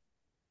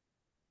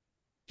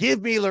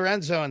 Give me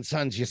Lorenzo and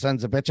Sons, you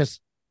sons of bitches.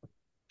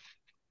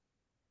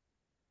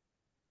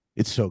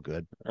 It's so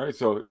good. All right,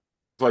 so it's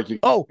like you.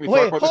 Oh,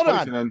 wait, hold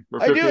on. And then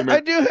we're I 15 do.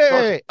 minutes.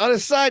 Hey, on a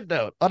side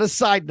note,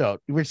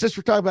 we're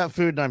talking about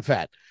food and I'm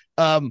fat.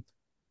 While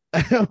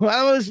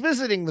I was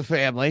visiting the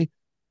family,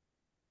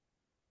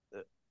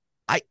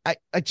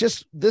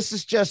 this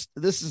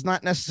is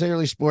not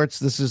necessarily sports.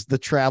 This is the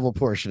travel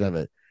portion of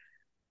it.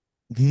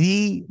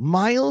 The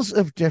miles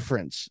of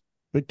difference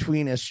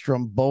between a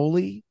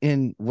Stromboli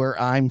in where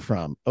I'm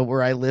from, or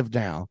where I live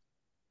now,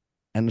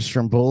 and a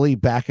Stromboli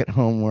back at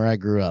home where I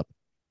grew up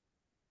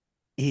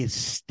is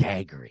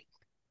staggeringly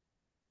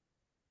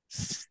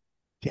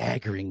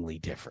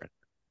different.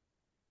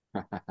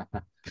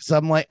 Because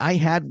I'm like, I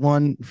had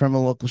one from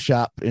a local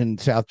shop in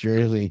South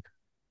Jersey,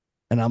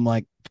 and I'm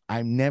like,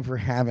 I'm never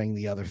having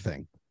the other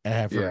thing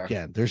ever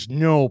again. There's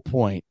no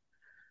point.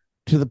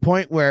 To the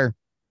point where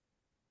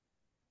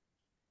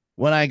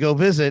when I go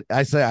visit,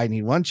 I say I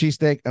need one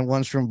cheesesteak and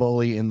one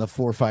Stromboli in the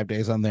 4 or 5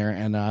 days I'm there,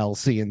 and I'll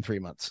see you in 3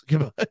 months.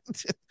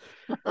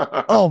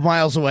 Oh,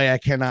 miles away. I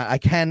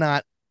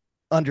cannot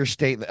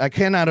understate that. I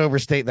cannot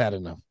overstate that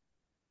enough.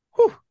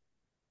 Whew.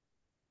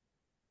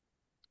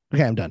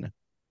 Okay, I'm done now.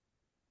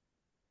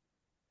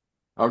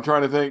 I'm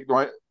trying to think.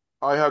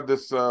 I have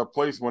this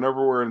place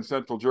whenever we're in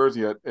Central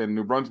Jersey in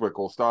New Brunswick.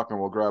 We'll stop and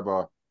we'll grab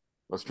a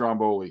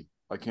Stromboli.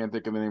 I can't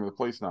think of the name of the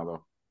place now,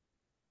 though.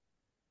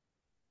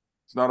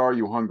 It's not Are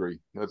You Hungry?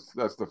 That's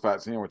the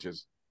fat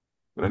sandwiches.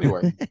 But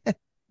anyway.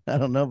 I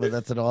don't know, but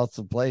that's an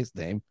awesome place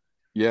name.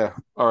 Yeah.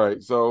 All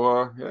right.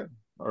 So, yeah.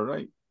 All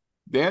right.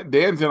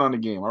 Dan's in on the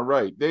game. All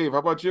right. Dave, how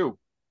about you?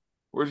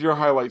 Where's your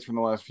highlights from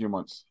the last few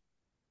months?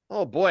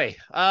 Oh, boy.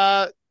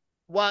 Well,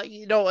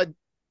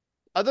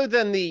 other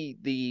than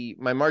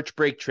my March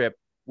break trip,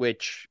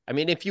 which, I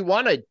mean, if you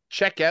want to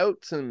check out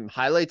some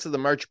highlights of the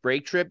March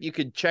break trip, you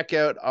could check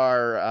out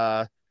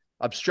our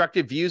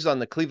obstructed views on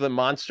the Cleveland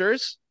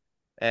Monsters.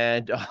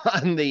 and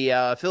on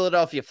the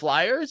Philadelphia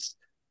Flyers.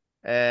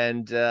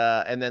 And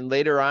then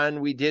later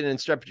on, we did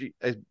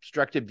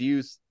instructive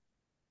views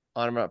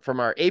from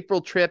our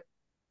April trip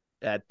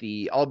at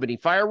the Albany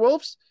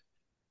Firewolves.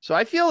 So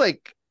I feel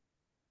like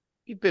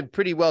you've been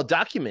pretty well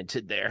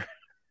documented there.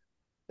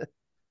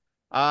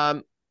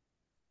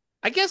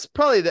 I guess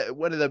probably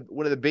one of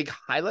the big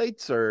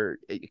highlights or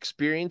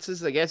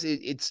experiences, I guess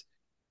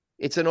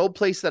it's an old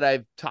place that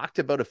I've talked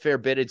about a fair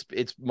bit.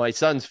 It's my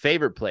son's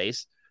favorite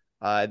place.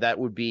 That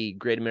would be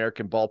Great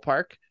American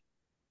Ballpark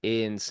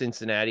in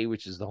Cincinnati,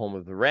 which is the home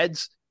of the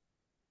Reds.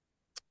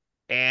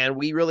 And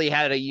we really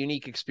had a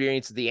unique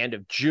experience at the end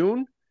of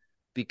June,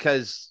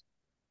 because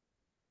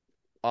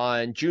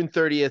on June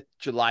 30th,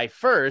 July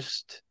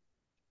 1st,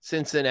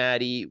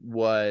 Cincinnati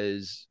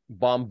was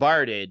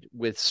bombarded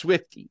with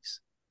Swifties.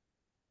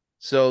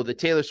 So the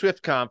Taylor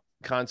Swift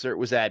concert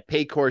was at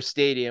Paycor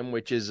Stadium,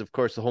 which is, of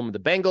course, the home of the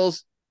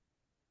Bengals.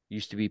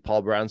 Used to be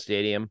Paul Brown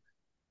Stadium.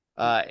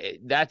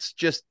 That's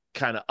just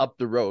kind of up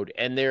the road.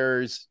 And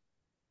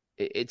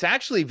it's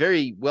actually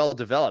very well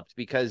developed,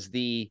 because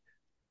the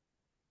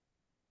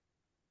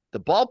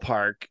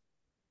ballpark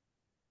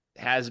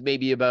has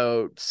maybe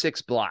about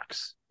 6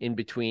 blocks in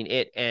between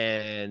it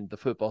and the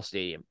football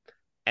stadium.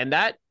 And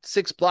that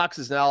 6 blocks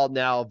is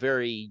now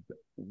very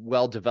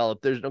well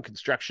developed. There's no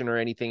construction or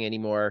anything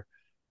anymore.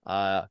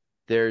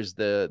 There's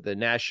the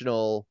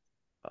National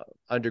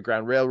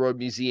Underground Railroad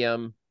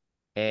Museum,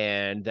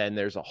 and then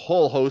there's a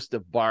whole host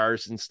of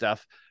bars and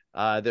stuff.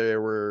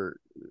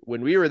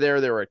 When we were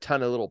there were a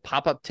ton of little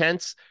pop-up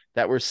tents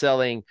that were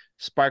selling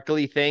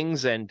sparkly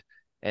things, and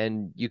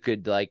you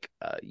could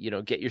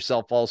get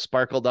yourself all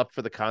sparkled up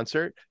for the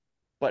concert.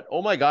 But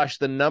oh my gosh,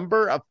 the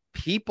number of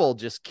people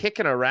just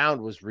kicking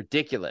around was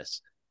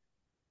ridiculous.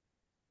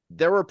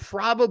 There were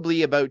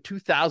probably about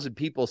 2,000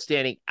 people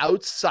standing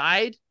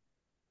outside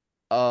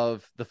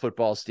of the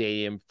football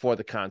stadium for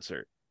the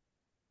concert.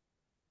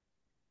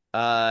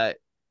 They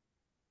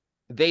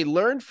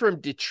learned from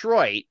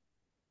Detroit,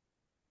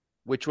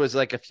 which was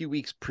like a few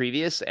weeks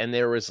previous, and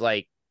there was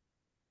like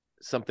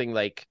something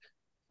like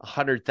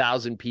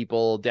 100,000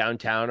 people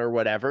downtown or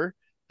whatever,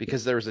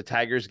 because there was a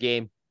Tigers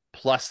game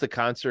plus the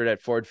concert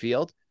at Ford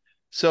Field.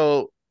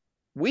 So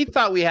we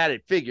thought we had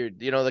it figured.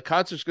 The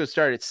concert's going to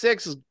start at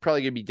 6. It's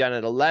probably going to be done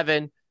at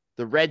 11.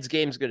 The Reds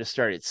game's going to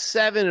start at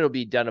 7. It'll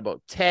be done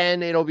about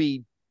 10. It'll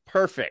be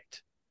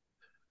perfect.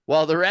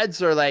 Well, the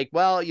Reds are like,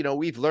 well,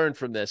 we've learned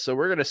from this, so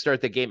we're going to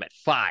start the game at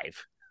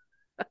 5.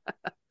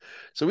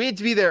 So we had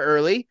to be there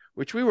early,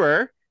 which we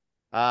were.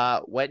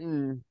 Went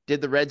and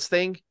did the Reds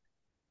thing.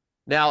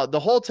 Now,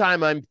 the whole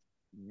time I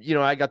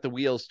got the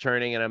wheels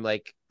turning, and I'm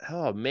like,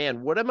 oh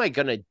man, what am I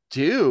going to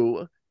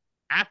do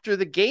after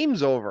the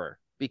game's over?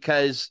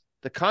 Because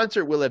the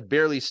concert will have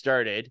barely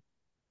started.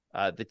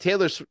 The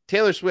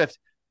Taylor Swift,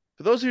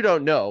 for those who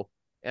don't know,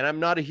 and I'm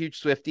not a huge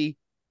Swiftie,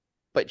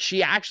 but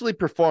she actually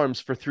performs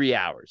for 3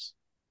 hours.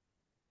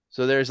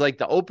 So there's like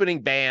the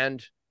opening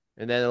band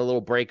and then a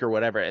little break or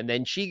whatever. And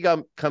then she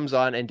comes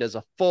on and does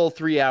a full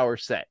 3-hour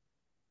set.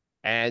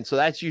 And so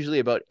that's usually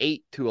about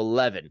 8 to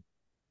 11.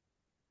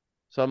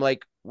 So I'm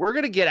like, we're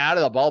going to get out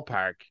of the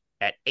ballpark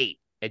at 8,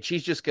 and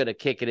she's just going to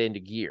kick it into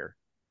gear.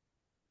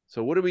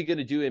 So what are we going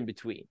to do in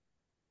between?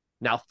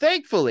 Now,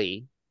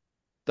 thankfully,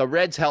 the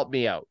Reds helped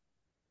me out,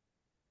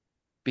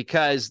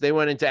 because they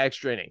went into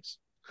extra innings.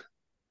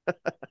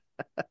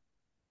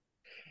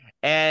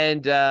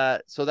 And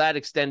so that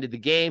extended the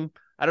game.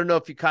 I don't know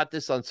if you caught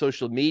this on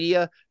social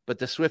media, but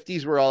the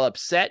Swifties were all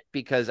upset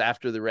because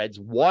after the Reds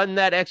won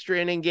that extra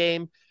inning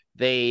game,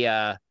 they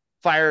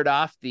fired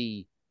off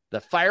the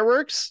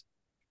fireworks,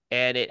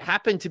 and it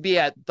happened to be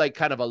at like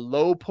kind of a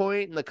low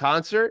point in the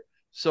concert.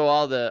 So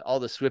all the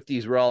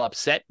Swifties were all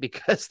upset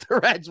because the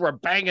Reds were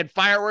banging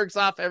fireworks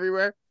off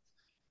everywhere.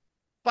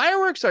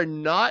 Fireworks are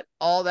not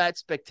all that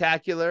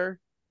spectacular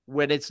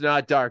when it's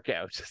not dark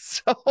out.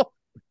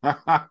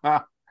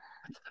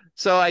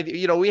 So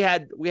we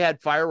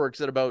had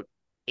fireworks at about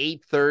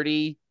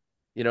 8:30,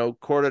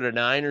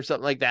 8:45 or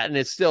something like that, and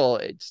it's still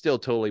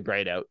totally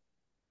bright out.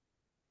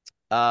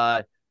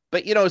 But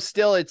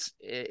still it's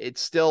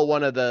still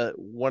one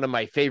of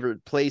my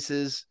favorite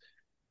places.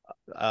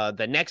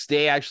 The next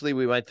day, actually,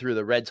 we went through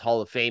the Reds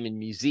Hall of Fame and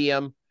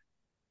Museum,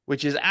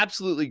 which is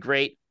absolutely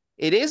great.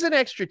 It is an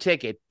extra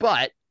ticket,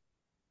 but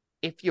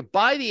if you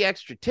buy the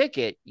extra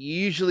ticket, you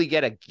usually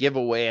get a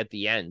giveaway at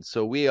the end.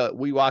 So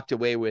we walked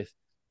away with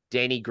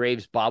Danny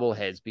Graves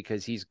bobbleheads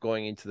because he's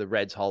going into the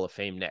Reds Hall of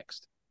Fame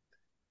next.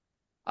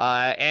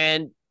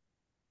 And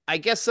I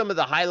guess some of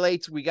the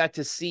highlights, we got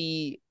to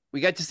see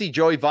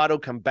Joey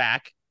Votto come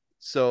back.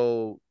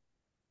 So,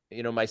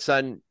 my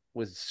son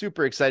was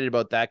super excited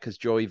about that because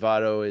Joey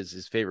Votto is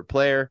his favorite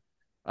player.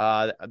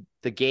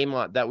 The game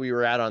that we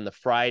were at on the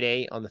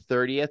Friday, on the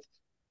 30th,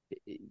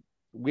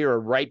 we were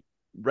right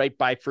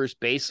by first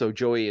base. So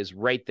Joey is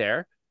right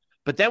there.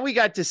 But then we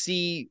got to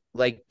see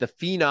like the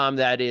phenom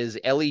that is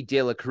Ellie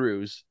De La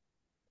Cruz,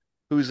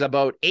 who's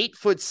about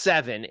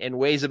 8'7" and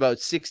weighs about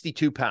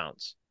 62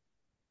 pounds.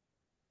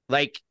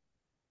 Like,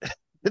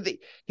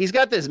 He's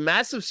got this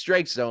massive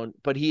strike zone,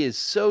 but he is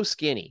so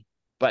skinny.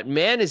 But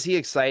man, is he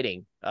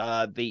exciting.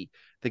 The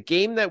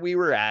game that we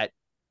were at,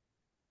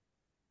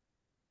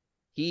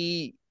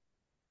 he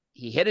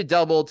hit a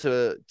double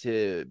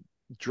to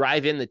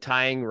drive in the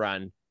tying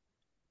run.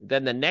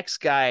 Then the next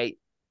guy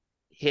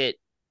hit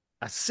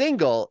a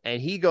single,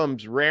 and he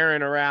comes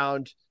raring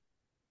around,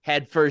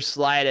 head first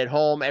slide at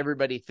home.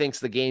 Everybody thinks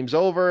the game's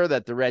over,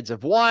 that the Reds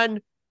have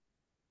won.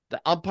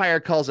 The umpire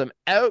calls him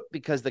out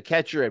because the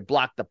catcher had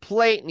blocked the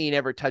plate and he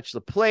never touched the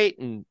plate.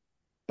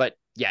 But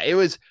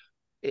yeah,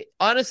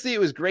 honestly, it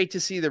was great to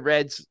see the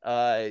Reds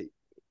having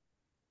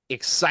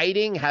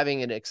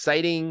an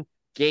exciting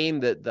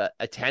game. That the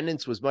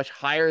attendance was much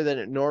higher than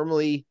it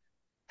normally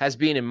has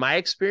been in my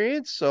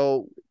experience.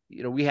 So,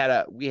 we had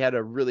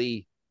a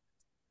really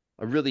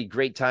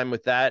great time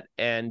with that.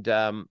 And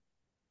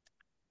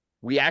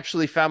we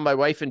actually found my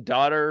wife and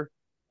daughter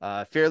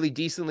fairly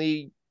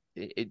decently.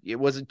 It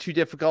wasn't too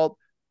difficult.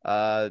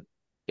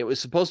 It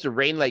was supposed to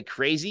rain like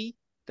crazy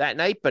that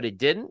night, but it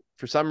didn't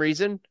for some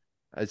reason.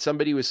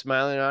 Somebody was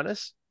smiling on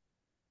us.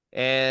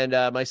 And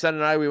my son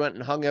and I, we went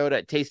and hung out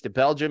at Taste of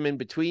Belgium in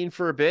between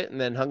for a bit,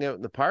 and then hung out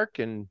in the park.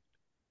 And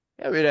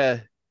yeah, we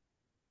had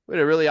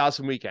a really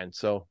awesome weekend.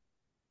 So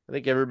I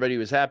think everybody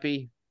was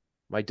happy.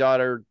 My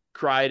daughter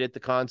cried at the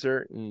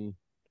concert, and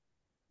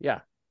yeah,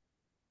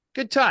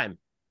 good time.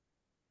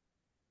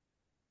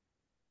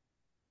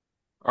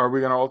 Are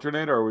we going to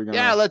alternate, or are we going to?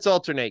 Yeah, let's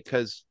alternate,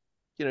 because,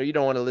 you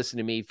don't want to listen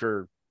to me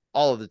for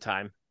all of the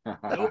time.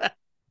 Well,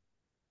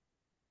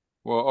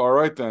 all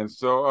right then.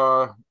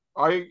 So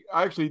I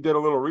actually did a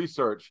little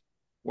research.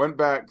 Went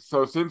back.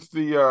 So since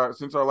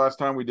our last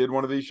time we did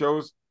one of these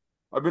shows,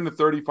 I've been to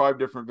 35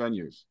 different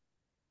venues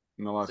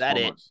in the last 4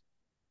 months.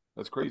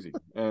 That's crazy.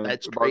 And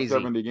That's about crazy.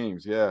 70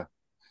 games, yeah.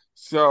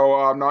 So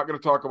I'm not going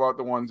to talk about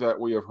the ones that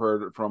we have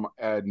heard from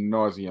ad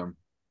nauseum,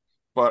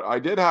 but I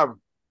did have.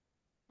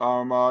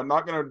 I'm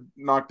not going to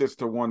knock this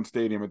to one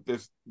stadium. At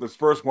this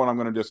first one I'm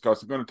going to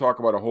discuss, I'm going to talk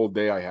about a whole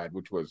day I had,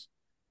 which was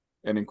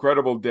an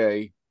incredible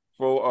day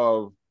full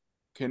of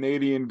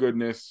Canadian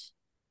goodness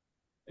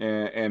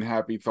and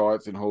happy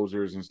thoughts and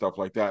hosers and stuff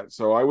like that.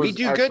 So We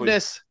do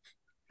goodness.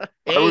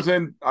 I was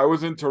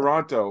in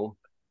Toronto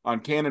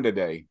on Canada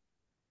Day.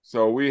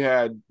 So we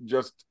had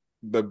just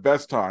the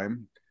best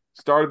time.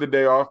 Started the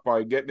day off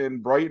by getting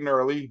in bright and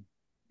early,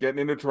 getting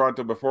into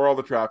Toronto before all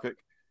the traffic,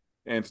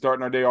 and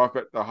starting our day off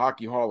at the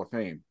Hockey Hall of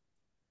Fame,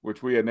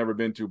 which we had never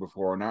been to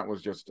before, and that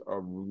was just a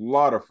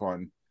lot of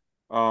fun.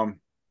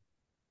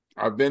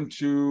 I've been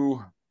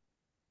to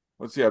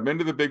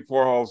the big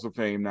four halls of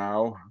fame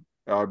now.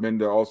 I've been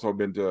to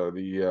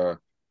the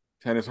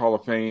Tennis Hall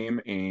of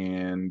Fame,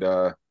 and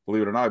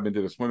believe it or not, I've been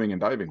to the Swimming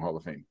and Diving Hall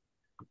of Fame.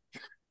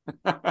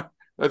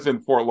 That's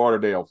in Fort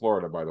Lauderdale,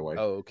 Florida, by the way.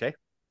 Oh, okay.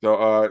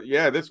 So,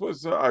 this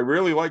was, I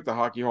really liked the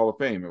Hockey Hall of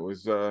Fame. It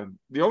was, the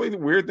only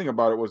weird thing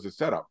about it was the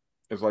setup.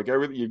 It's like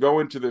everything, you go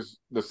into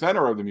the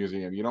center of the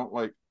museum. You don't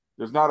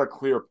there's not a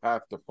clear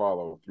path to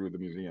follow through the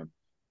museum.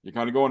 You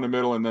kind of go in the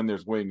middle, and then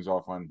there's wings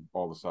off on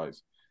all the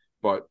sides.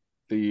 But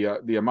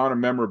the amount of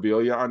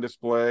memorabilia on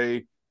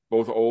display,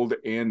 both old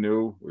and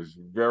new, was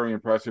very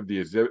impressive.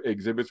 The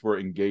exhibits were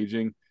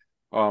engaging.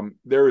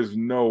 There is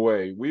no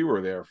way we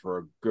were there for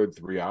a good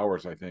 3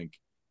 hours, I think,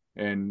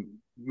 and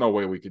no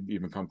way we could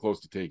even come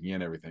close to taking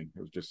in everything. It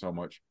was just so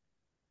much.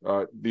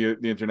 The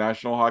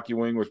international hockey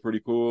wing was pretty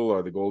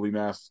cool. The goalie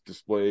mask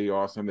display,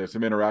 awesome. There's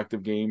some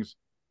interactive games.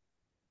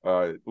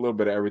 A little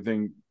bit of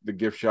everything. The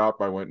gift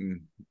shop, I went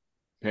and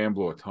Pam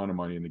blew a ton of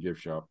money in the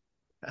gift shop.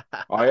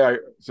 I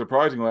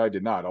surprisingly I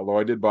did not, although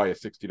I did buy a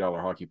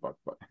 $60 hockey puck.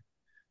 But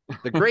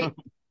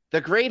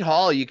the Great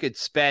Hall, you could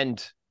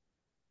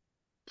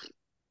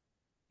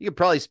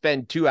probably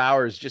spend 2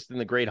 hours just in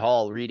the Great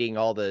Hall reading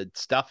all the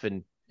stuff,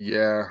 and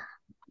yeah,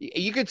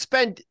 you could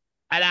spend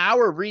an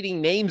hour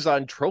reading names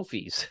on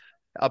trophies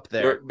up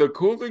there. The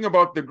cool thing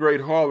about the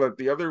Great Hall that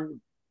the other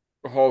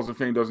halls of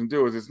fame doesn't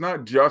do is it's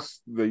not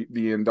just the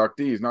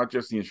inductees, not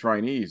just the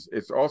enshrinees.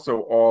 It's also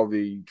all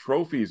the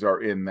trophies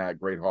are in that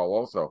Great Hall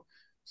also.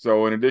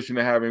 So in addition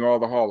to having all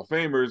the Hall of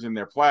Famers and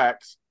their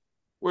plaques,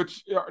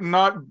 which are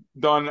not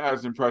done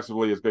as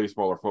impressively as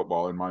baseball or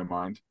football in my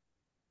mind,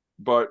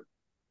 but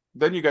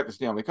then you got the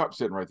Stanley Cup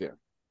sitting right there.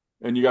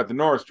 And you got the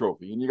Norris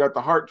Trophy, and you got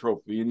the Hart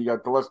Trophy, and you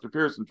got the Lester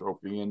Pearson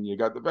Trophy, and you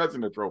got the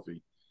Vezina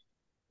Trophy.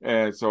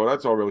 And so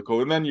that's all really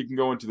cool. And then you can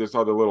go into this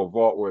other little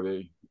vault where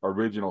the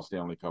original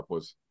Stanley Cup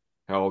was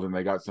held, and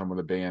they got some of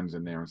the bands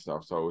in there and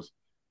stuff. So it was,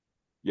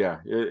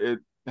 it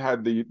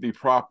had the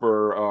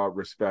proper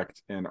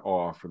respect and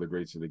awe for the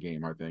greats of the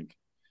game, I think.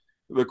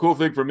 The cool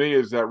thing for me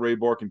is that Ray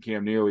Bourque and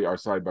Cam Neely are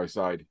side by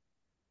side.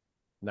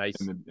 Nice.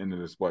 In the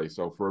display.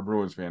 So for a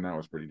Bruins fan, that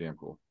was pretty damn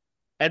cool.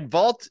 And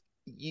vault,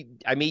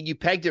 you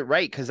pegged it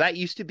right, because that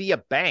used to be a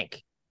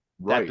bank,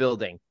 that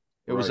building.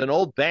 It was an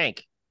old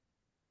bank.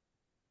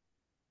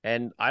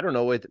 And I don't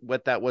know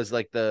what that was,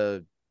 like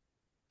the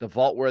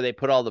vault where they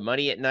put all the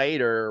money at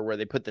night, or where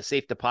they put the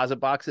safe deposit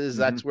boxes.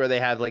 Mm-hmm. That's where they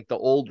have like the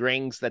old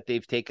rings that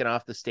they've taken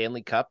off the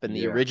Stanley Cup, and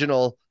the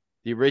original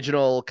The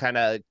original kind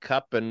of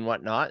cup and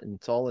whatnot, and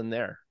it's all in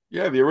there.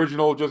 Yeah, the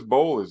original just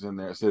bowl is in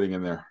there, sitting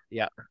in there.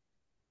 Yeah.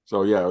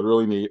 So yeah,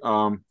 really neat.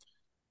 Trying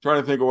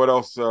to think of what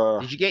else.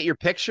 Did you get your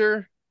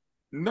picture?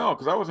 No,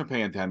 because I wasn't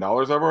paying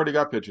 $10. I've already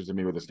got pictures of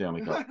me with a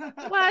Stanley Cup.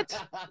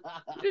 What?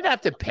 You didn't have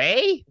to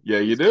pay? Yeah,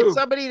 you Just get do.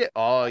 somebody to.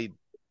 Oh,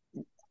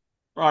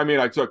 I mean,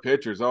 I took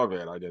pictures of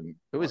it. I didn't.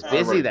 it was I've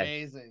busy already, then.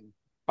 Amazing.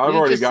 I've You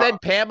already just got.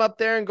 send Pam up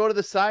there and go to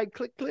the side,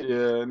 click, click.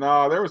 Yeah,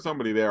 no, there was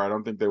somebody there. I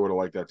don't think they would have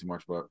liked that too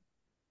much, but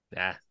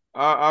Nah.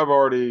 I've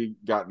already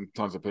gotten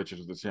tons of pictures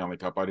of the Stanley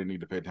Cup. I didn't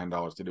need to pay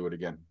 $10 to do it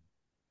again.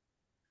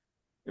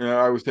 Yeah,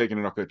 I was taking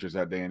enough pictures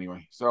that day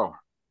anyway. So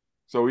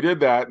we did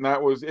that, and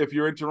that was, if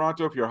you're in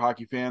Toronto, if you're a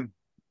hockey fan,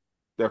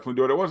 definitely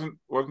do it. It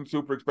wasn't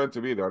super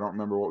expensive either. I don't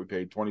remember what we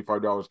paid,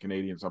 $25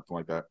 Canadian, something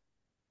like that,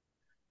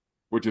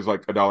 which is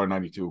like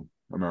 $1.92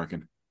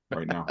 American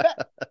right now.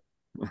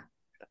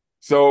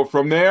 So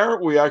from there,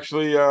 we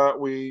actually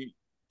we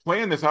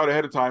planned this out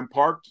ahead of time,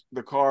 parked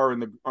the car in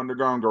the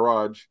underground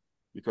garage,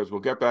 because we'll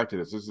get back to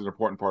this. This is an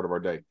important part of our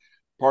day.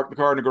 Parked the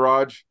car in the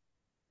garage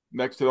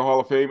next to the Hall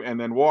of Fame, and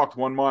then walked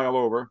 1 mile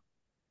over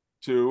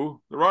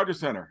to the Rogers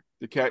Center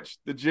to catch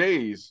the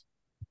Jays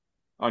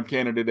on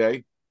Canada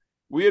Day.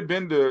 We had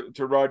been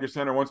to Rogers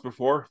Center once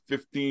before,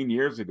 15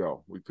 years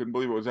ago. We couldn't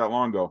believe it was that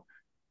long ago.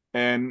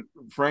 And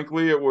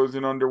frankly, it was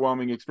an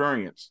underwhelming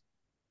experience.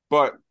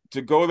 But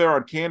to go there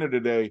on Canada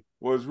Day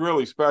was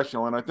really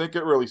special. And I think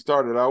it really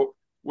started out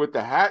with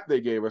the hat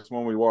they gave us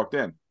when we walked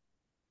in.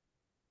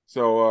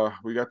 So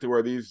we got to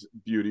wear these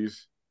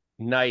beauties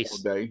all Nice.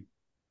 day.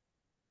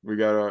 We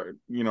got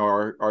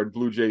our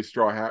Blue Jay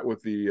straw hat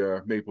with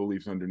the maple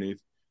leaves underneath.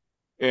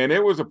 And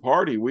it was a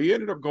party. We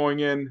ended up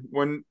going in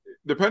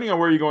depending on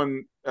where you're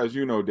going, as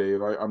you know,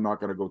 Dave, I'm not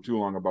going to go too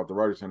long about the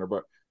Rogers Center,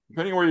 but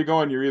depending on where you're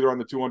going, you're either on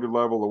the 200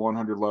 level, the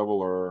 100 level,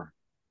 or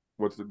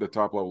what's the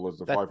top level is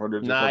the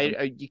 500s? Nah,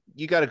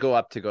 you got to go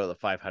up to go to the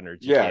 500s.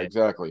 Yeah,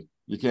 exactly.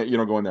 You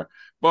don't go in there.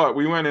 But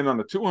we went in on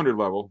the 200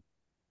 level,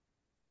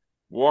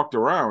 walked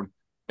around,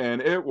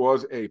 and it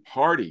was a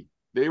party.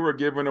 They were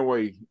giving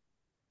away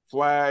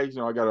flags.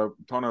 I got a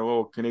ton of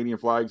little Canadian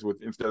flags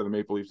with, instead of the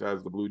maple leafs,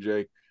 as the Blue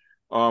Jay.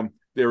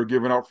 They were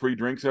giving out free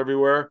drinks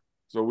everywhere.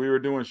 So we were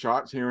doing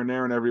shots here and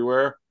there and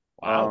everywhere.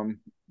 Wow.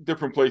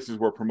 Different places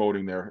were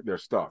promoting their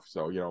stuff.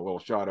 So, a little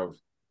shot of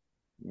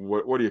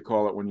what do you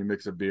call it when you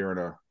mix a beer and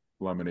a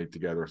lemonade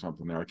together or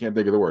something there? I can't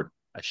think of the word.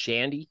 A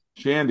shandy?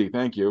 Shandy,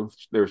 thank you.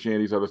 There was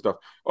Shandy's other stuff.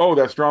 Oh,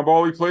 that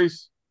Stromboli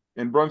place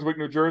in Brunswick,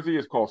 New Jersey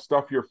is called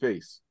Stuff Your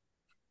Face.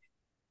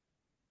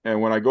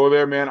 And when I go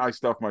there, man, I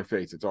stuff my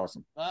face. It's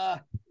awesome. I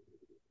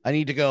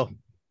need to go.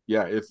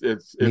 Yeah, it's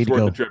worth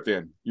the trip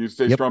in. You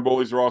say Yep.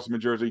 Strombolis are awesome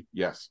in Jersey?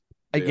 Yes.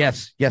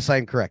 Yes, I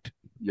am correct.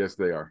 Yes,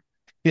 they are.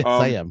 Yes,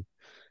 I am.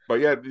 But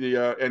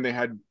yeah, and they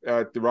had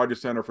at the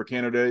Rogers Center for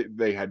Canada,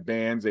 they had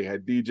bands, they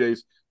had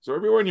DJs. So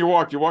everywhere you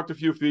walked a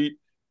few feet.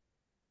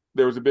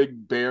 There was a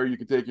big bear you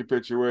could take your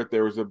picture with.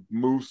 There was a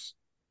moose.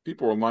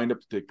 People were lined up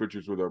to take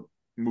pictures with a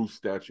moose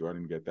statue. I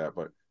didn't get that,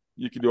 but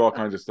you could do all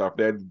kinds of stuff.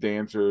 They had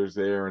dancers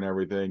there and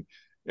everything.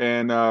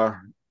 And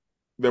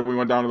then we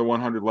went down to the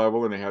 100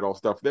 level, and they had all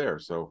stuff there.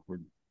 So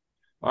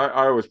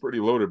I was pretty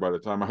loaded by the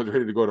time I was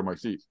ready to go to my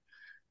seats.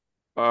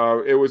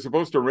 It was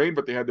supposed to rain,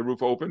 but they had the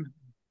roof open,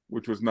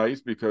 which was nice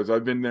because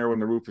I've been there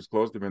when the roof is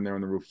closed. I've been there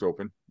when the roof's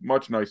open.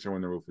 Much nicer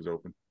when the roof is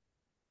open.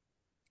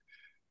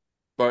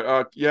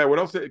 But yeah, what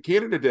else?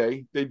 Canada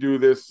Day, they do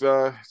this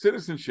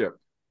citizenship,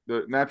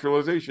 the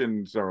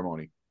naturalization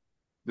ceremony.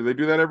 Do they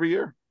do that every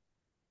year?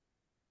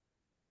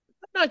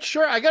 I'm not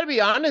sure. I got to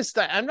be honest.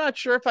 I'm not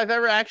sure if I've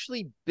ever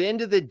actually been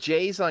to the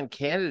Jays on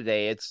Canada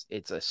Day.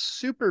 It's a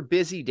super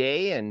busy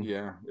day, and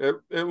yeah,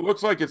 it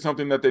looks like it's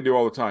something that they do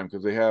all the time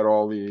because they had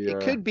all the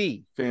it could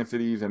be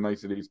fancities and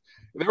niceties.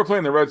 They were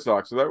playing the Red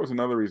Sox, so that was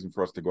another reason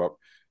for us to go up.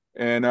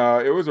 And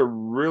it was a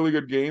really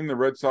good game. The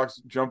Red Sox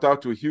jumped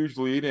out to a huge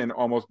lead and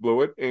almost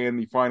blew it. And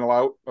the final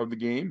out of the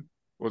game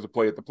was a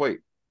play at the plate.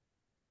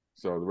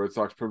 So the Red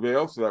Sox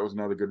prevailed. So that was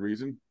another good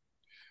reason.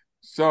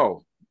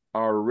 So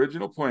our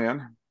original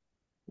plan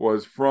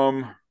was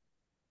from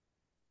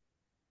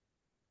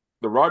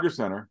the Rogers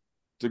Center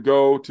to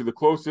go to the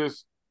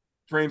closest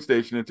train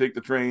station and take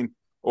the train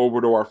over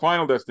to our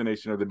final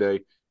destination of the day,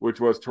 which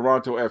was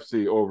Toronto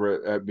FC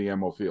over at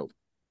BMO Field.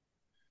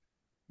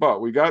 But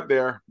we got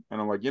there,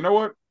 and I'm like, you know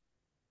what?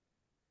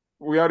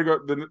 We ought to go.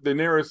 The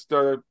nearest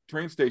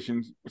train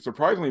station,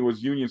 surprisingly,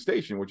 was Union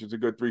Station, which is a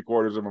good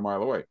 3/4 of a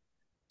mile away.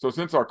 So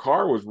since our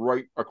car was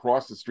right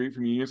across the street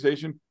from Union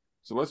Station,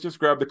 so let's just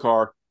grab the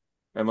car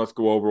and let's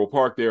go over. We'll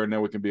park there, and then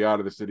we can be out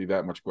of the city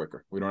that much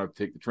quicker. We don't have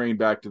to take the train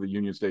back to the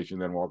Union Station,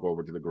 then walk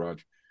over to the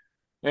garage.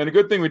 And a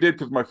good thing we did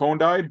because my phone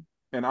died,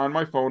 and on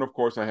my phone, of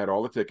course, I had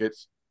all the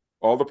tickets,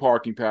 all the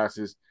parking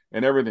passes,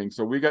 and everything.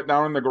 So we got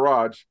down in the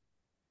garage.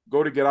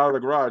 Go to get out of the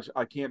garage,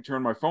 I can't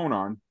turn my phone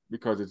on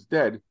because it's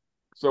dead.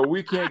 So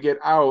we can't get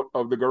out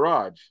of the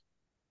garage.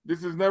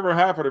 This has never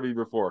happened to me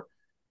before.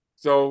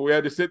 So we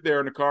had to sit there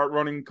in the car,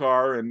 running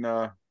car, and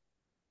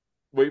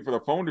wait for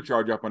the phone to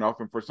charge up enough.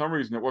 And for some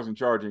reason, it wasn't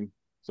charging.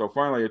 So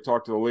finally, I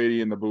talked to the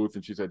lady in the booth,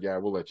 and she said, yeah,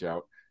 we'll let you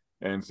out.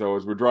 And so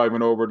as we're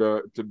driving over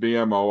to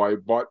BMO, I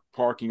bought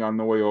parking on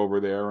the way over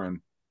there and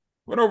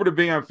went over to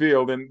BM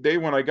Field. And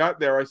Dave, when I got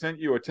there, I sent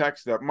you a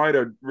text that might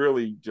have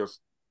really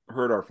just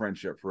hurt our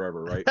friendship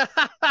forever, right?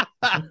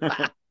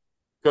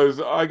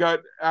 Because I got,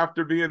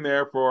 after being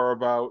there for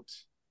about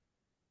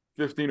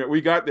 15,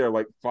 we got there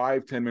like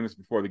 5-10 minutes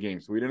before the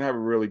game. So we didn't have a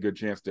really good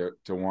chance to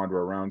wander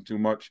around too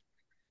much.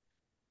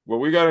 Well,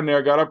 we got in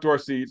there, got up to our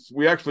seats.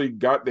 We actually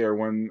got there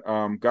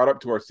got up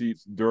to our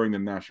seats during the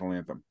national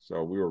anthem.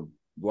 So we were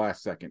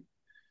last second.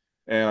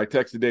 And I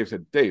texted Dave,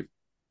 said, Dave,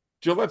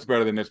 Gillette's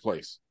better than this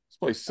place. This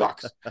place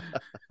sucks.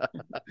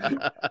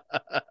 I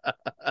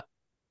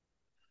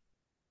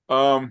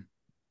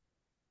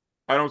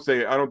don't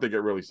think it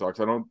really sucks.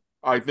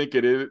 I think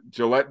it is.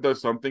 Gillette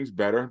does some things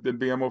better than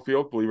BMO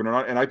Field, believe it or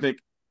not. And I think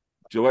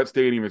Gillette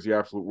Stadium is the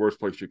absolute worst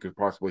place you could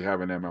possibly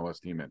have an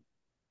MLS team in.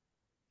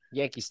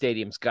 Yankee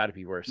Stadium's got to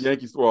be worse.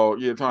 Yankees, well,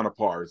 yeah, it's on a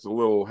par. It's a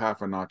little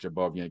half a notch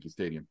above Yankee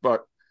Stadium.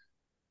 But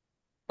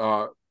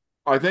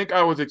I think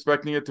I was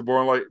expecting it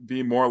to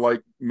be more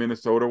like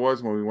Minnesota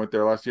was when we went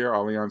there last year,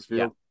 Allianz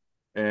Field.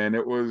 Yeah. And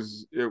it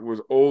was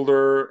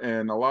older,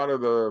 and a lot of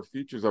the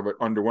features of it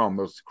underwhelmed.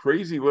 Those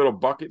crazy little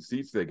bucket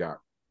seats they got.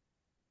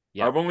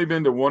 Yeah. I've only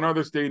been to one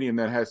other stadium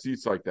that has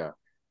seats like that.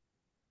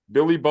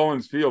 Billy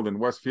Bullens Field in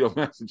Westfield,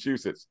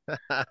 Massachusetts.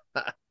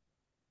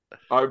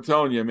 I'm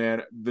telling you,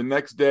 man, the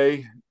next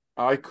day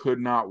I could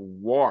not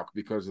walk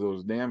because of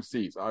those damn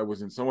seats. I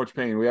was in so much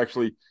pain. We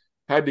actually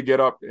had to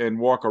get up and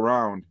walk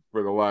around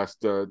for the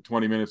last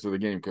 20 minutes of the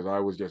game because I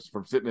was just,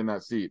 from sitting in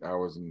that seat, I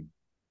was in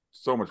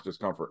so much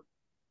discomfort.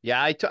 Yeah,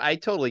 I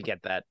totally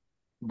get that.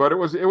 But it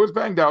was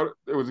banged out.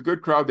 It was a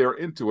good crowd. They were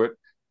into it.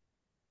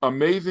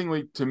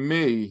 Amazingly, to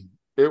me,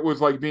 it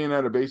was like being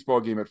at a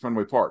baseball game at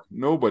Fenway Park.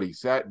 Nobody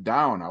sat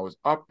down. I was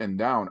up and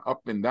down,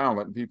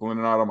 letting people in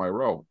and out of my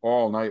row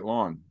all night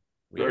long.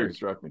 Weird. Very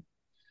distracting.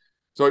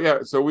 So, yeah,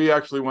 so we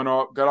actually went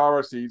off, got all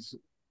our seats,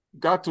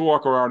 got to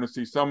walk around and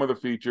see some of the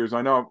features.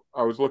 I know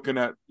I was looking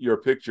at your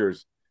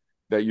pictures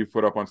that you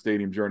put up on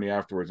Stadium Journey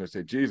afterwards. I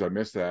said, geez, I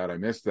missed that.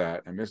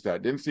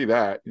 Didn't see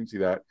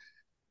that.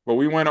 But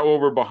we went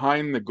over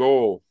behind the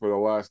goal for the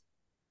last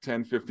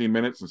 10, 15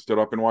 minutes and stood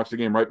up and watched the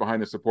game right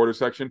behind the supporter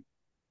section.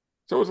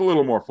 So it was a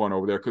little more fun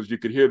over there because you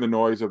could hear the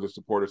noise of the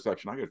supporter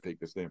section. I got to take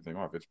this damn thing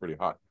off. It's pretty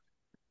hot.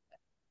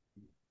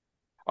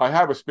 I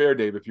have a spare,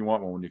 Dave, if you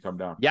want one when you come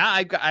down. Yeah,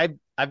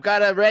 I've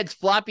got a Reds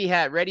floppy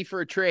hat ready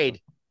for a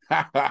trade.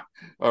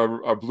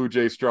 a Blue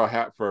Jay straw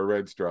hat for a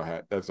Red straw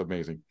hat. That's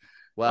amazing.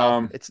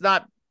 Well, it's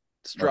not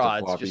straw.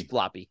 It's just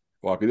floppy.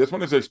 Floppy. This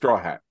one is a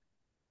straw hat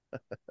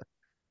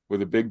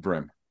with a big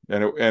brim.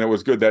 And it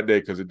was good that day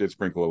because it did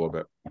sprinkle a little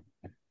bit.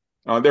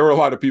 There were a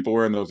lot of people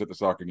wearing those at the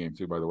soccer game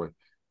too, by the way.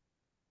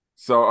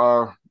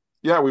 So,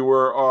 yeah, we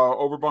were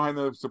over behind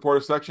the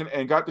supporter section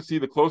and got to see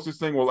the closest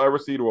thing we'll ever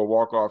see to a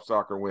walk-off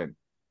soccer win.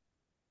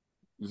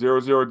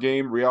 0-0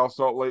 game. Real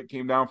Salt Lake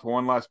came down for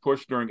one last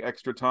push during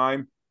extra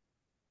time.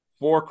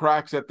 4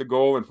 cracks at the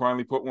goal and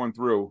finally put one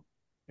through,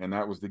 and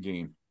that was the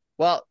game.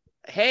 Well,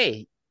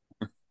 hey,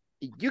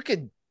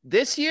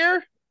 this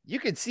year, you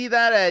could see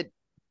that at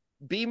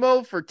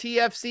BMO for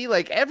TFC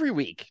like every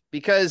week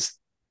because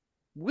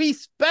we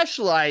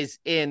specialize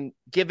in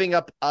giving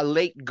up a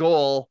late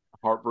goal.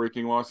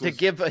 Heartbreaking losses. To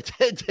give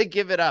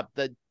it up.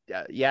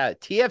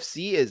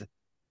 TFC is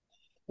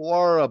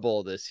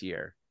horrible this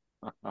year.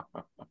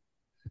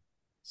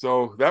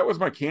 So that was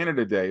my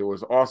Canada Day. It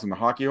was awesome. The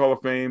Hockey Hall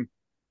of Fame,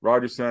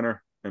 Rogers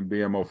Center, and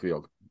BMO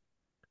Field.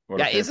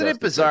 Yeah, isn't it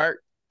bizarre?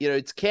 Day.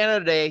 It's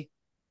Canada Day.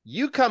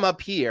 You come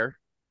up here,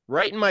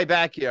 right in my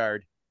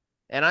backyard,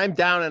 and I'm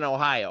down in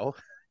Ohio.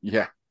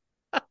 Yeah.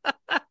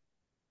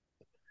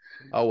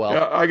 Oh, well.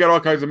 Yeah, I got all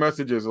kinds of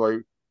messages like,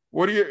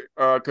 what do you,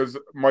 because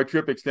my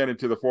trip extended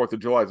to the 4th of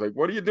July. It's like,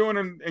 what are you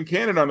doing in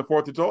Canada on the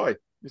 4th of July?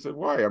 He said,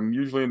 why? I'm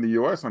usually in the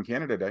U.S. on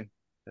Canada Day.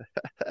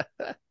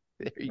 There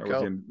you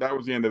go. That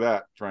was the end of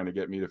that, trying to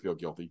get me to feel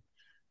guilty.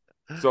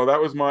 So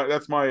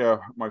that's my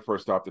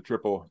first stop, the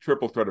triple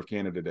threat of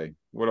Canada Day.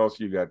 What else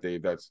you got,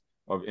 Dave, that's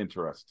of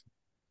interest?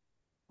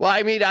 Well,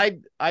 I mean,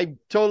 I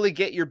totally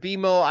get your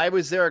BMO. I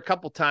was there a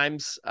couple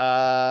times.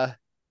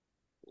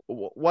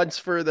 Once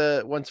for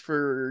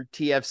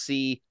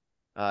TFC,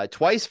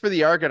 twice for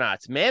the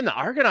Argonauts. Man, the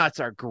Argonauts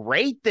are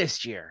great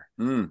this year.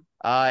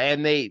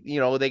 And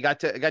they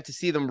got to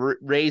see them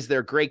raise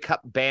their Grey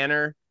Cup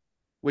banner,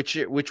 which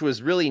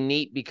was really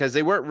neat because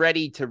they weren't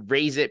ready to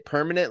raise it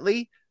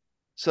permanently.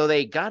 So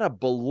they got a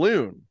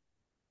balloon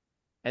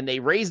and they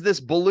raised this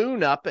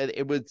balloon up, and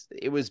it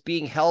was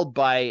being held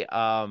by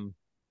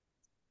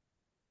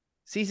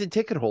season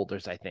ticket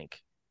holders, I think.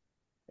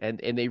 And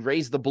they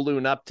raised the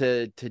balloon up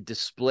to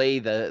display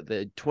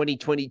the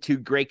 2022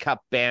 Grey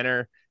Cup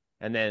banner,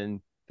 and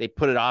then they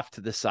put it off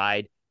to the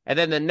side. And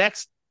then the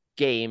next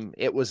game,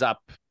 it was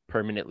up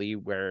permanently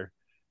where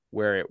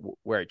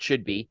it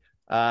should be.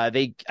 I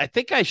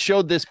think I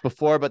showed this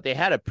before, but they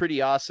had a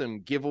pretty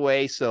awesome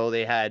giveaway. So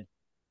they had,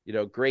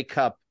 Grey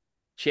Cup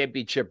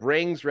championship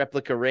rings,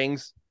 replica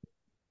rings,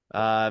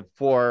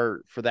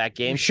 for that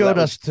game. You showed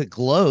us to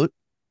gloat.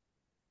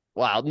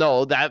 Wow,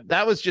 no,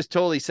 that was just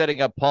totally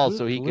setting up Paul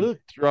so he could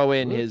throw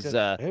in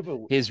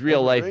his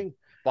real life ring.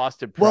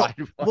 Boston Well,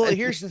 Pride. well,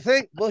 here's the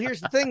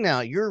thing. Now.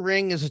 Your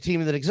ring is a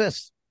team that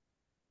exists.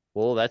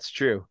 Well, that's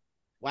true.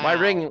 Wow. My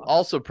ring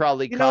also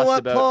probably You know cost what,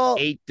 about Paul?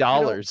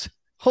 $8.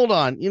 Hold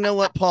on. You know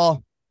what,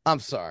 Paul? I'm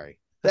sorry.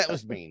 That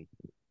was mean.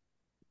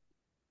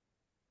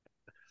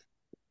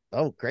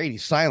 Oh, great.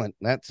 He's silent.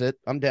 That's it.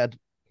 I'm dead.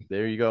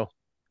 There you go.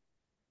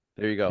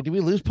 Did we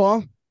lose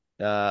Paul?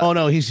 Oh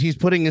no, he's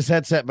putting his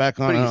headset back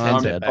on. Putting his I'm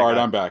headset dead. back All right,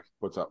 on. I'm back.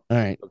 What's up? All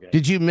right. Okay.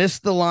 Did you miss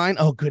the line?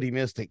 Oh, good. He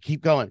missed it.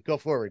 Keep going. Go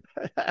forward.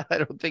 I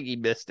don't think he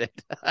missed it.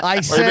 I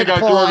I said, think I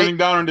threw Paul, everything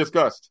down in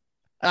disgust.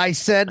 I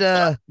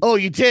said, oh,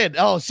 you did.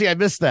 Oh, see, I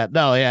missed that.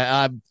 No,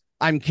 yeah,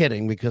 I'm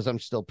kidding because I'm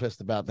still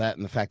pissed about that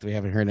and the fact that we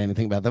haven't heard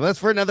anything about that. That's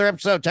for another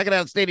episode. Check it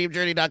out,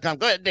 stadiumjourney.com.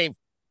 Go ahead, Dave.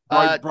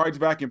 Pride's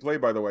back in play,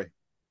 by the way.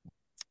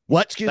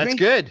 What? Excuse me? That's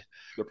good.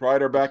 The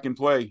Pride are back in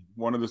play.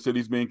 One of the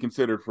cities being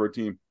considered for a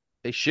team.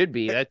 They should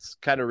be. That's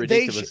kind of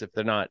ridiculous if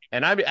they're not.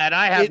 And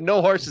I have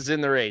no horses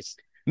in the race.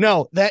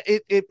 No, that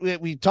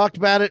we talked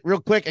about it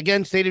real quick.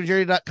 Again,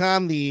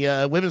 stadiumjourney.com,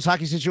 the women's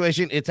hockey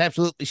situation. It's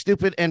absolutely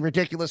stupid and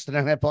ridiculous to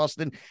not have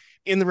Boston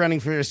in the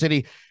running for a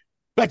city.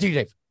 Back to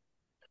you,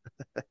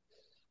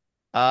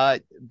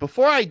 Dave.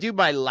 Before I do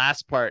my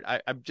last part,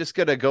 I'm just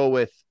gonna go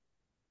with,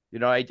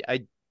 I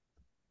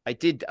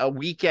did a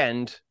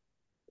weekend.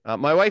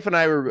 My wife and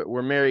I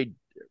were married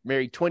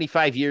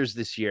 25 years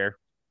this year.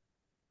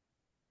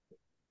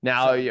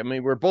 Now, I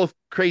mean, we're both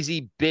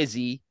crazy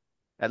busy,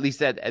 at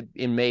least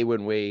in May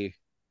when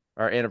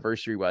our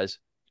anniversary was.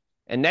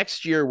 And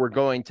next year we're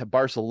going to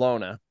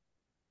Barcelona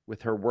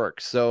with her work.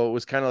 So it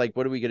was kind of like,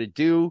 what are we going to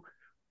do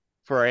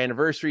for our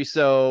anniversary?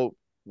 So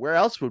where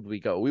else would we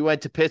go? We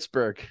went to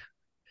Pittsburgh,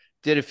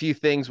 did a few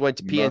things, went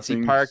to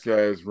PNC Park.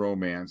 Nothing says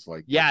romance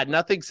like Pittsburgh.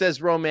 Nothing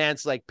says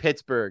romance like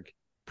Pittsburgh.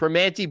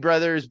 Primanti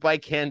Brothers by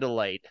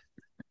candlelight.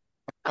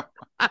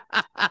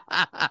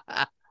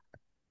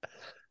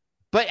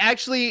 But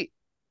actually,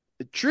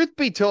 truth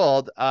be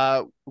told,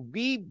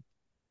 we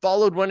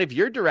followed one of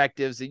your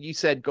directives and you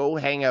said, go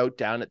hang out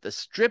down at the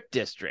Strip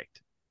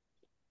District.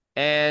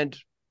 And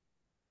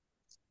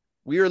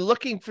we were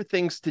looking for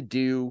things to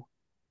do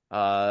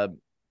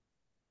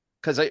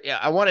because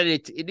I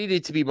wanted it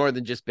needed to be more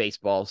than just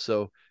baseball.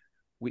 So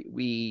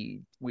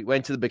we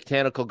went to the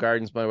botanical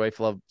gardens. My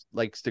wife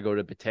likes to go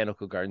to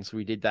botanical gardens. So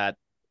we did that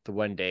the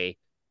one day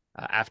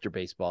after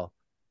baseball.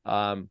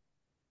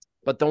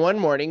 But the one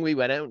morning we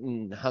went out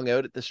and hung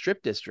out at the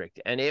Strip District,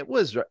 and it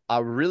was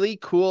a really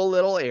cool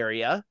little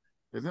area.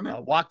 Isn't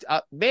it? Walked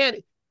up, man.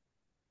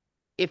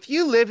 If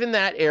you live in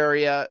that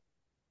area,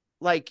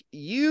 like,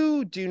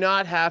 you do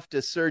not have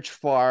to search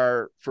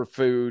far for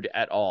food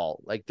at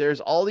all. Like,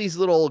 there's all these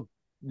little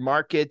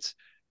markets.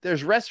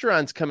 There's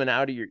restaurants coming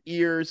out of your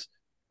ears,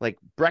 like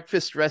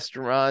breakfast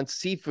restaurants,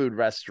 seafood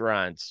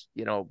restaurants,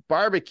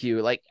 barbecue,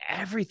 like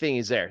everything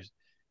is there.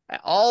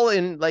 All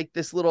in like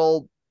this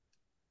little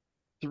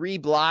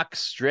 3-block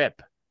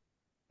strip,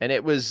 and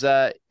it was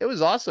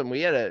awesome.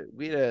 We had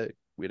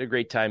a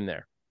great time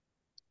there.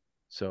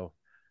 So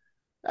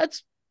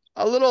that's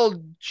a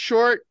little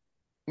short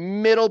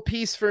middle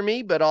piece for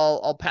me, but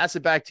I'll pass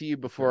it back to you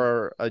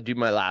before I do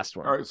my last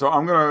one. All right, so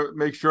I'm gonna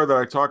make sure that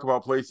I talk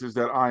about places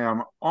that I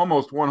am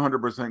almost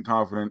 100%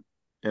 confident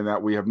in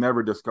that we have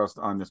never discussed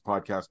on this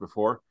podcast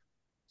before.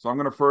 So I'm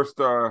gonna first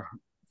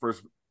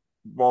ballpark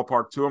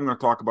 2. I'm gonna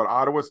talk about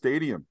Ottawa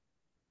Stadium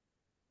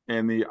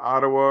and the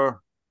Ottawa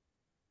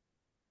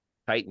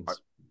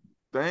Titans.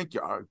 Thank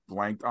you. I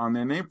blanked on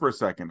their name for a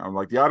second. I'm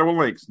like, the Ottawa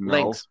Lynx. No.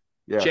 Lynx.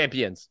 Yeah.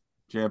 Champions.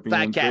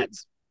 Fat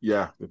Cats.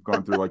 They've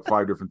gone through like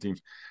 5 different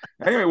teams.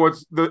 Anyway,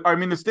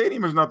 the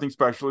stadium is nothing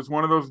special. It's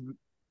one of those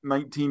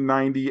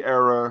 1990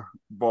 era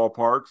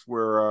ballparks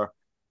where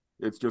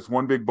it's just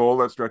one big bowl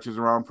that stretches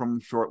around from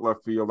short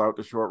left field out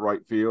to short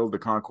right field. The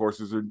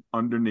concourses are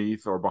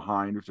underneath or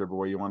behind, whichever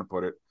way you want to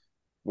put it.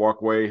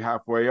 Walkway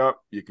halfway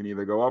up. You can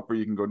either go up or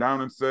you can go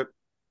down and sit.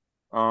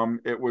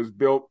 It was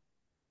built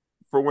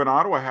for when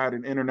Ottawa had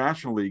an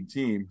International League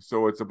team.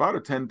 So it's about a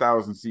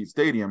 10,000 seat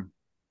stadium.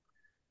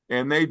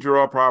 And they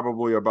draw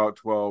probably about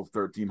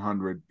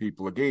 1,300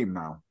 people a game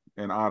now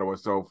in Ottawa.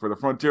 So for the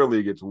Frontier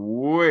League, it's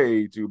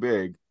way too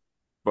big,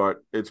 but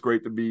it's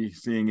great to be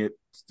seeing it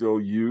still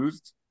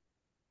used.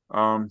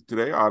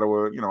 Today,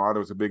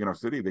 Ottawa's a big enough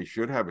city. They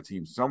should have a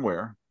team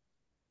somewhere.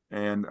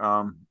 And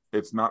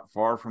it's not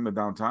far from the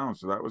downtown.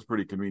 So that was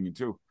pretty convenient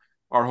too.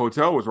 Our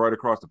hotel was right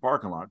across the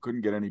parking lot.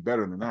 Couldn't get any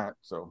better than that.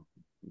 So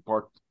we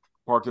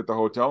parked at the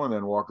hotel and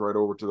then walked right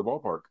over to the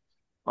ballpark.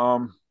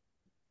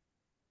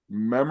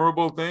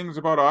 Memorable things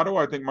about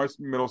Ottawa. I think my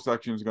middle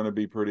section is going to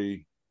be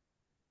pretty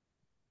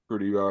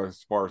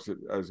sparse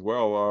as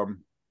well.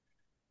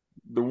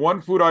 The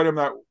one food item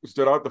that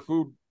stood out, the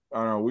food,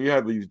 I don't know, we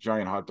had these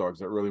giant hot dogs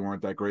that really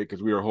weren't that great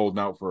because we were holding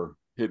out for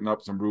hitting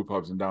up some brew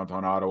pubs in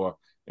downtown Ottawa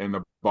in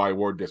the By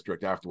Ward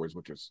district afterwards,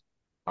 which is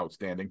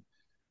outstanding.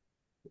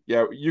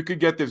 Yeah, you could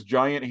get this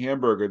giant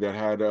hamburger that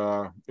had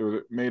it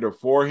was made of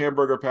 4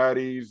 hamburger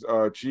patties,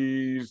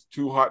 cheese,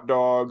 2 hot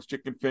dogs,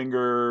 chicken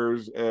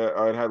fingers.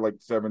 It had like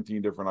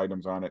 17 different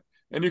items on it,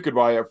 and you could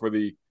buy it for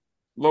the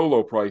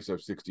low price of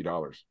 $60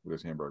 for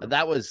this hamburger.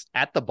 That was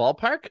at the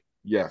ballpark?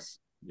 Yes,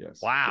 yes.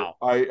 Wow.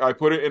 I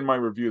put it in my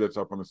review that's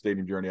up on the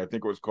Stadium Journey. I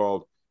think it was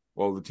called.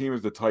 Well, the team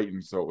is the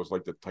Titans, so it was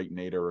like the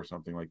Titanator or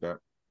something like that.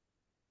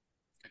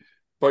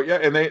 But yeah,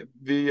 and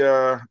they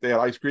had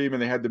ice cream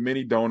and they had the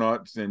mini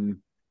donuts, and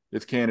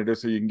it's Canada,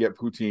 so you can get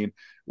poutine.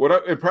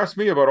 What impressed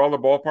me about all the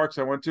ballparks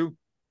I went to,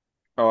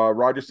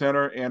 Rogers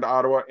Center and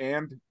Ottawa,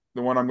 and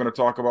the one I'm going to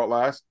talk about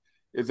last,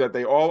 is that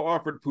they all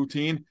offered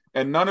poutine,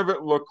 and none of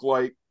it looked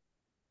like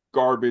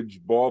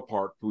garbage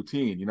ballpark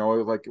poutine. You know,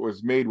 like it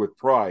was made with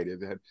pride.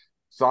 It had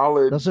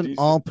solid. Doesn't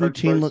all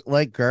poutine look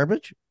like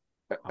garbage?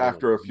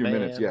 After a few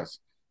minutes, yes.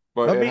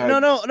 But I mean,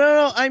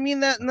 no. I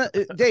mean that,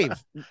 Dave.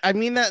 I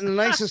mean that in the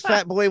nicest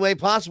fat boy way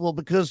possible,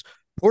 because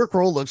pork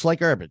roll looks like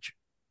garbage.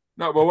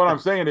 No, but what I'm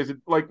saying is,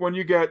 like when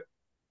you get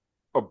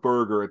a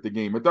burger at the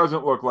game, it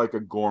doesn't look like a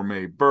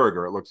gourmet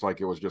burger. It looks like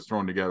it was just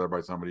thrown together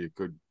by somebody who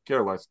could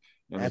care less.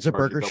 As a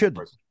burger should.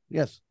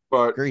 Yes.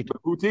 But agreed. The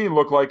poutine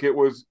looked like it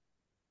was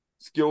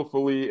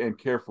skillfully and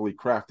carefully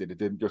crafted. It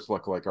didn't just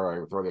look like, all right,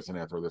 we'll throw this in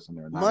there, throw this in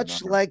there.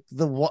 Much like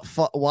the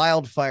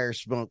wildfire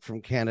smoke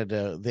from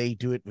Canada, they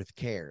do it with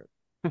care.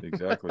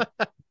 Exactly.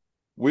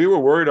 We were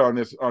worried on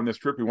this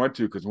trip we went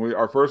to, because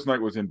our first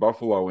night was in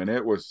Buffalo, and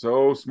it was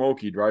so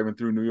smoky driving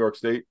through New York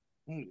State.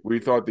 We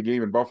thought the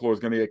game in Buffalo was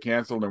going to get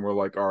canceled, and we're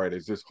like, all right,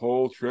 is this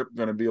whole trip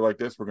going to be like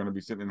this? We're going to be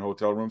sitting in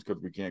hotel rooms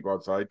because we can't go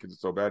outside because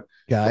it's so bad.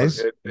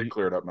 Guys, it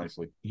cleared up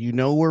nicely. You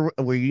know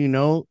where you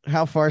know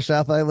how far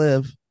south I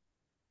live.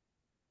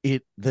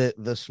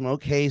 The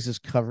smoke haze is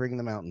covering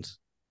the mountains.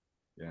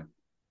 Yeah.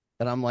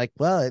 And I'm like,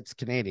 well, it's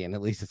Canadian.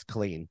 At least it's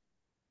clean.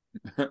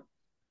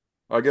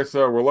 I guess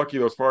we're lucky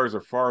those fires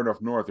are far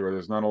enough north where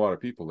there's not a lot of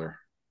people there.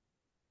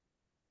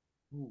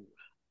 Ooh.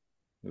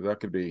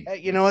 That could be. Hey,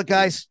 you know what,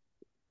 guys?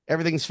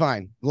 Everything's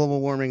fine.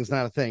 Global warming is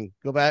not a thing.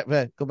 Go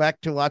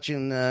back to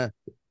watching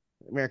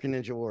American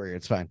Ninja Warrior.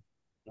 It's fine.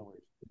 No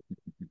worries.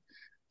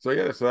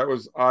 So that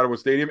was Ottawa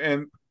Stadium,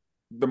 and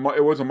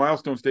it was a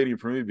milestone stadium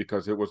for me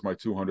because it was my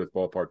 200th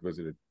ballpark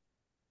visited.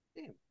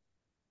 Damn.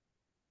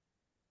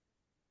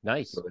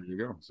 Nice. So there you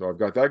go. So I've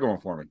got that going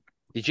for me.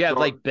 Did you have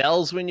like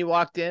bells when you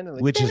walked in?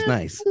 Like, which is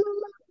nice.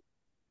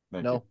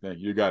 Thank you.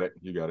 You got it.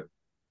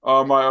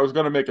 I was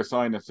going to make a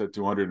sign that said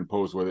 200 and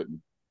pose with it,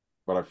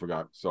 but I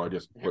forgot. So I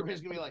just put,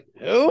 everybody's going to be like,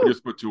 who? I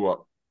just put 2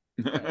 up.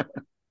 Huh?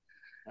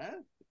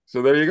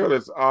 So there you go.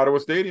 That's Ottawa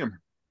Stadium.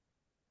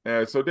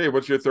 So Dave,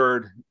 what's your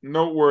third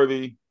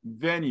noteworthy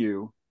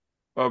venue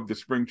of the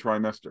spring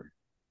trimester?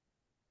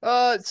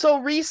 So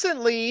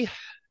recently,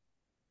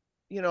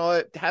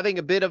 having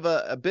a bit of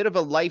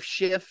a life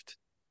shift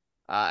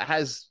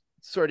has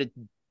sort of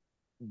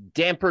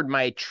dampened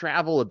my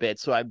travel a bit.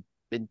 So I've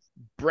been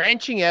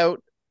branching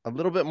out a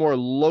little bit more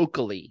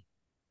locally.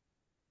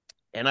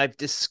 And I've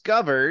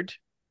discovered,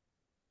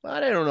 well, I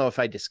don't know if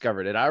I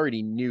discovered it. I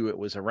already knew it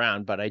was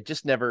around, but I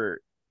just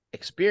never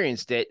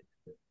experienced it.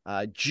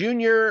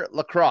 Junior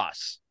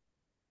lacrosse.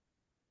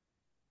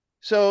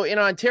 So in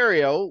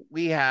Ontario,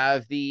 we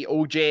have the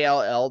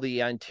OJLL,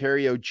 the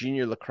Ontario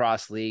Junior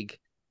Lacrosse League,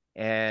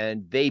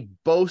 and they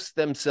boast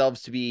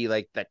themselves to be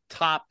like the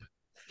top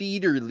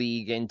feeder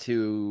league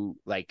into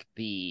like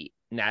the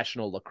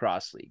National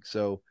Lacrosse League.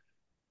 So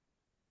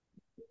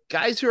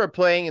guys who are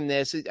playing in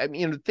this, I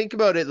mean, think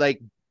about it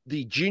like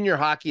the junior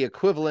hockey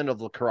equivalent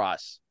of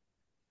lacrosse.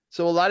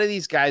 So a lot of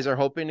these guys are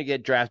hoping to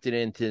get drafted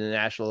into the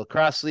National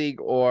Lacrosse League,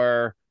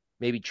 or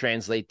maybe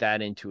translate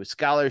that into a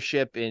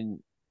scholarship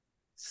in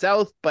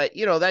South. But,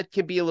 that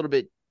can be a little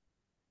bit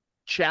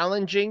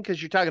challenging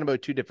because you're talking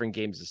about 2 different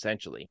games,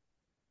 essentially.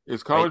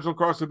 Is college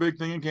lacrosse a big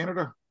thing in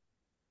Canada?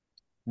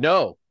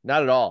 No,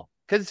 not at all.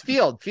 Because it's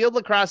field. Field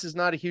lacrosse is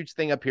not a huge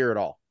thing up here at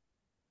all.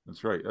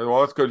 That's right. Well,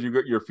 that's because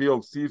your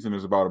field season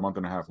is about a month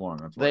and a half long.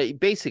 That's right.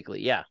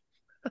 Basically, yeah.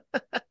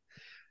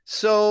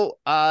 So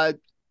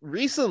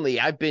recently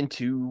I've been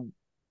to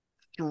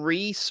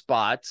 3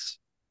 spots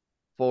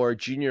for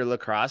junior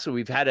lacrosse. So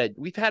we've had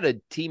a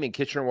team in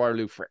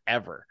Kitchener-Waterloo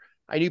forever.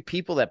 I knew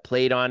people that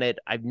played on it.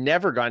 I've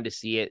never gone to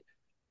see it.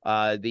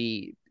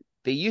 They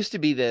used to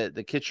be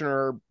the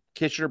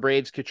Kitchener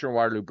Braves,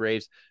 Kitchener-Waterloo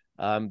Braves.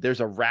 There's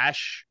a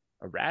rash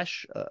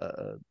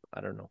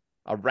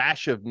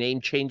of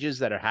name changes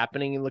that are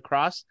happening in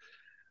lacrosse,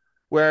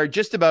 where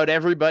just about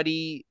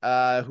everybody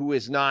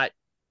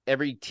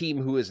every team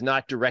who is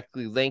not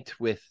directly linked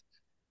with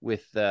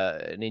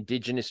an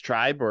indigenous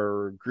tribe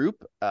or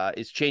group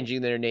is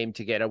changing their name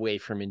to get away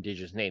from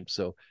indigenous names.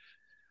 So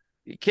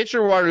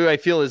Kitchener-Waterloo, I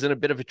feel, is in a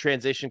bit of a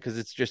transition because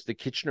it's just the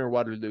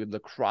Kitchener-Waterloo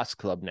Lacrosse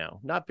Club now.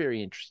 Not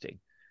very interesting.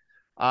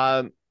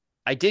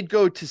 I did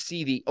go to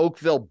see the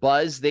Oakville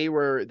Buzz. They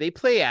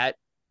play at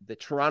the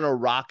Toronto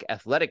Rock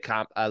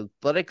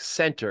Athletic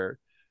Center,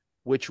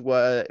 which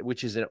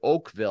is in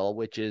Oakville,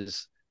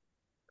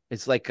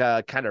 it's like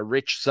a kind of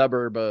rich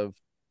suburb of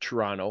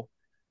Toronto,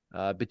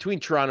 between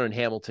Toronto and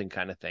Hamilton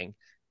kind of thing.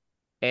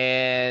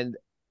 And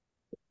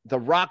the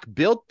Rock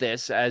built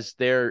this as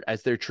their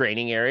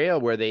training area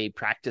where they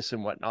practice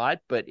and whatnot,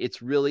 but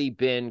it's really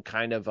been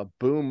kind of a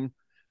boom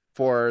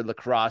for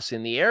lacrosse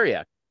in the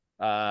area.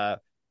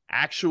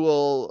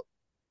 Actual,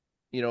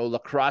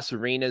 lacrosse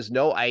arenas,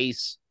 no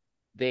ice.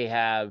 They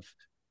have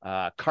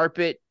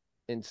carpet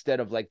instead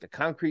of like the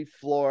concrete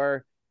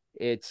floor.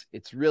 It's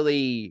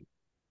really,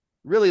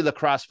 really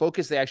lacrosse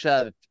focused. They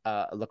actually have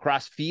a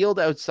lacrosse field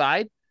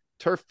outside,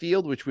 turf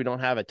field, which we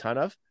don't have a ton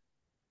of.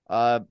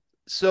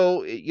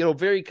 So,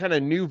 very kind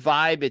of new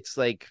vibe. It's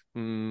like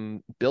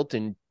built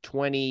in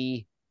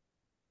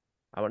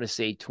I want to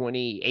say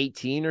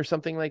 2018 or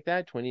something like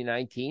that,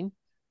 2019.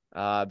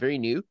 Very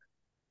new.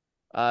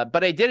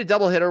 But I did a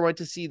double hitter, went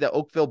to see the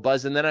Oakville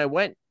Buzz, and then I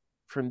went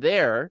from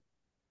there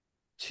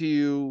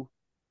to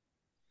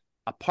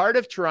a part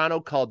of Toronto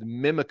called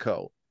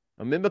Mimico.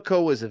 Now,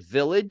 Mimico was a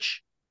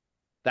village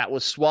that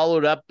was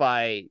swallowed up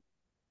by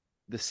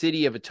the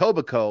city of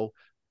Etobicoke,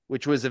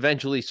 which was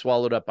eventually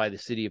swallowed up by the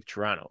city of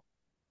Toronto.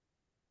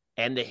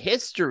 And the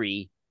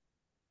history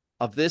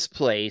of this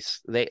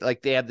place, they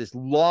have this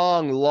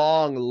long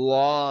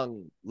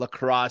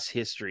lacrosse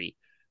history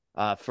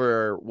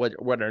for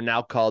what are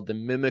now called the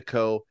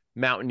Mimico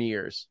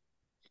Mountaineers.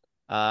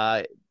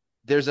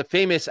 There's a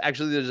famous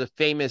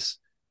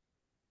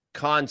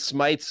Conn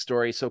Smythe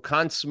story. So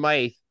Conn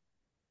Smythe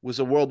was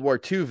a World War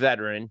II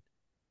veteran,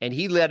 and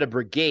he led a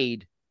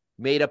brigade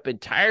made up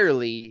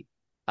entirely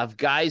of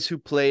guys who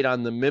played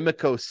on the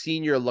Mimico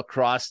senior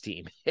lacrosse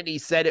team. And he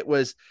said it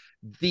was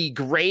the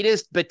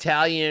greatest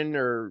battalion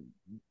or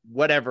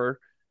whatever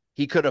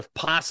he could have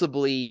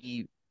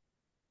possibly,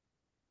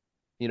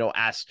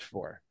 asked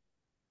for.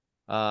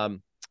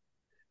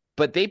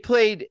 But they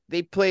played,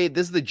 this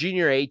is the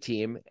junior A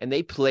team, and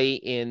they play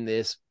in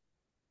this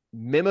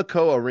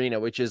Mimico Arena,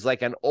 which is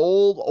like an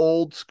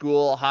old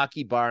school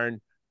hockey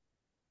barn.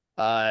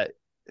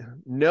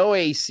 No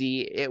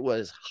AC. It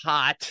was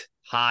hot.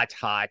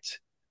 But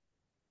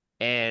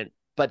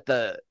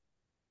the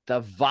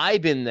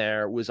vibe in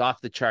there was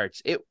off the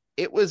charts.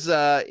 It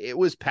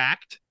was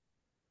packed.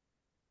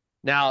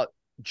 Now,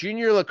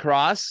 junior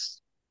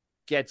lacrosse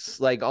gets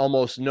like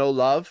almost no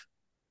love,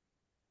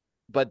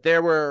 but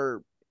there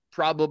were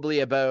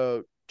probably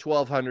about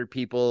 1,200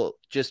 people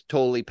just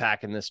totally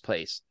packing this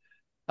place.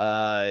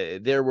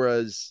 There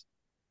was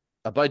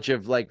a bunch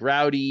of like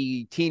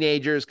rowdy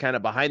teenagers kind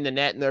of behind the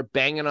net, and they're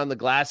banging on the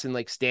glass in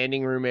like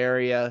standing room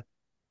area.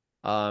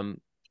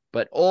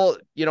 But all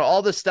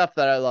the stuff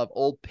that I love,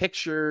 old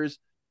pictures,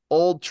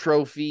 old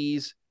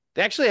trophies.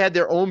 They actually had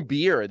their own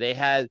beer. They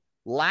had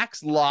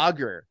Lax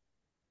Lager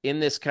in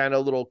this kind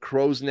of little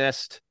crow's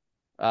nest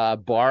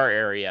bar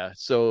area.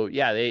 So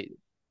yeah,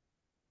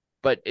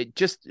 but it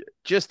just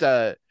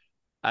a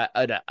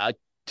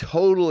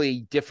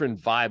totally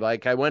different vibe.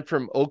 Like I went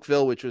from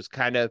Oakville, which was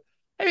kind of,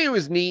 it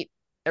was neat.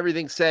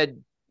 Everything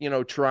said,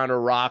 Toronto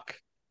Rock.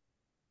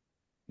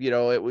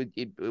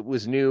 It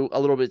was new, a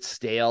little bit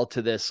stale,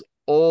 to this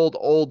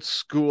old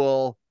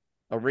school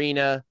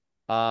arena.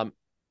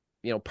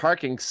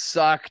 Parking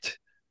sucked.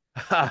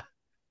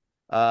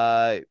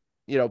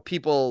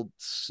 People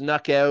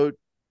snuck out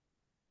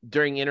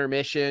during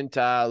intermission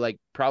to like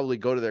probably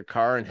go to their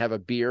car and have a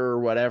beer or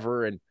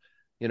whatever, and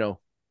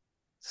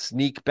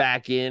sneak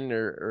back in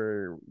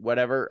or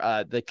whatever.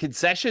 The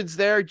concessions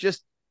there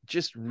just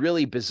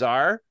really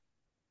bizarre.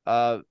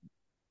 You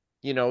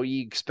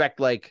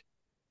expect like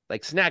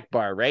snack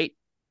bar, right?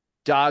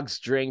 Dogs,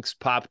 drinks,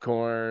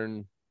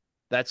 popcorn,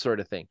 that sort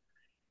of thing.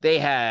 They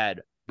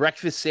had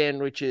breakfast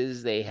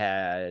sandwiches. They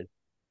had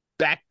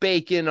back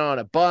bacon on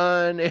a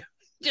bun.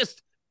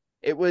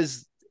 It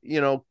was,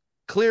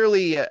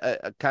 clearly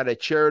a kind of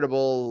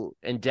charitable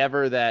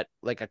endeavor that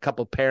like a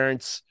couple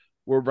parents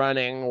were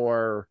running,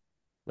 or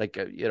like,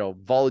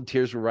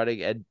 volunteers were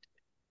running.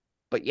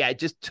 But yeah,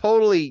 just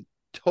totally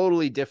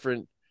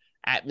different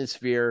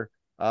atmosphere.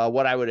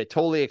 What I would have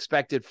totally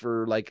expected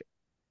for like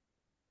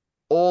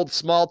old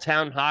small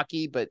town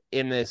hockey, but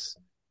in this,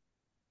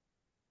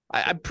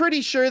 I'm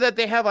pretty sure that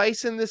they have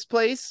ice in this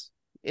place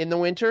in the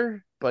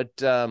winter, but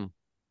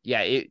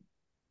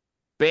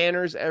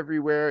banners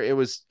everywhere. It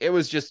was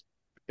just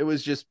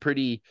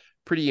pretty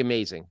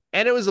amazing.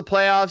 And it was the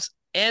playoffs,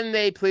 and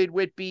they played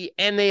Whitby,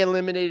 and they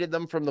eliminated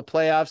them from the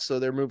playoffs, so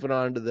they're moving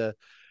on to the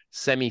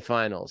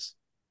semifinals.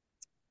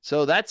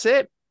 So that's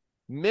it.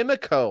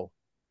 Mimico.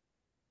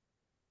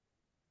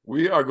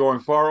 We are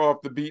going far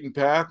off the beaten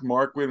path.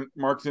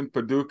 Mark's in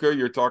Paducah.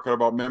 You're talking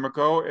about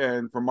Mimico.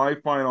 And for my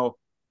final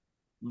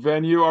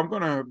venue, I'm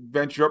going to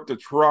venture up to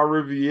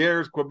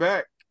Trois-Rivières,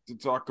 Quebec, to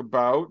talk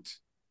about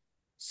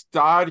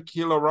Stade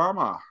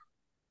Kilarama.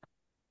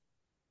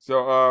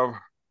 So,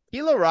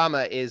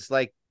 Kilarama is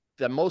like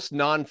the most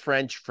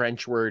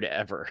non-French word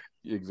ever.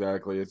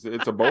 Exactly.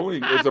 It's a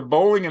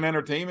bowling and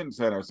entertainment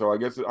center. So I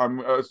guess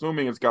I'm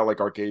assuming it's got like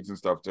arcades and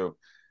stuff too.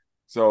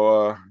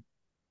 So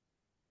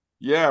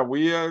yeah,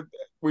 we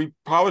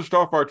polished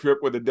off our trip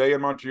with a day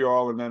in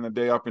Montreal and then a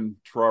day up in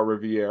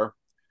Trois-Rivières.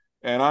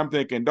 And I'm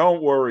thinking,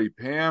 don't worry,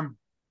 Pam,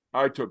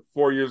 I took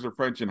 4 years of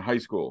French in high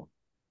school.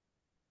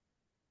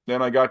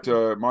 Then I got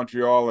to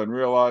Montreal and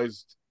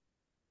realized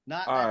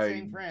Not that I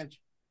same French.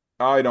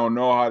 I don't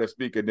know how to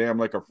speak a damn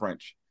lick of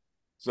French.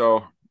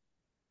 So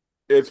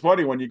it's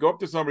funny when you go up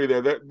to somebody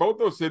there, that both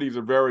those cities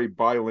are very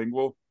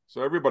bilingual.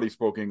 So everybody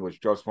spoke English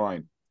just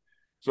fine.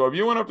 So if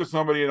you went up to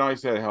somebody and I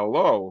said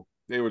hello,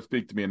 they would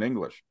speak to me in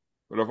English.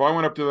 But if I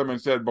went up to them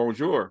and said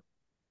bonjour,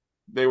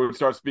 they would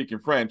start speaking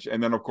French.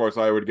 And then, of course,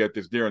 I would get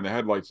this deer in the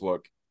headlights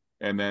look.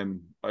 And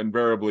then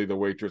invariably the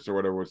waitress or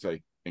whatever would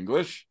say,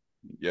 English?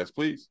 Yes,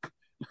 please.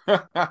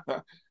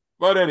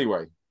 But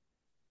anyway,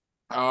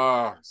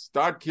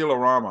 Stad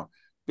Kilorama,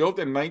 built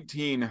in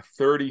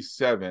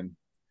 1937,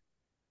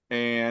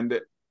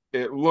 and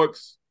it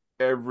looks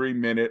every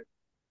minute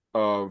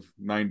of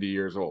 90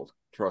 years old.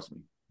 Trust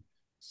me.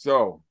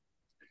 So,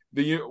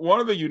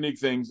 one of the unique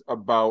things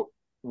about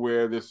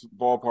where this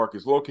ballpark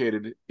is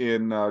located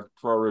in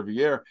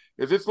Trois-Rivières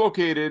is it's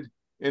located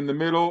in the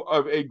middle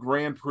of a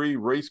Grand Prix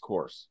race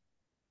course.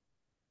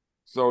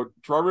 So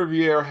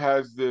Trois-Rivières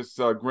has this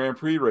Grand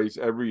Prix race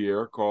every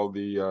year called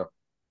the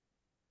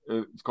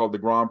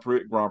Grand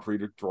Prix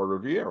de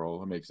Trois-Rivières. Well,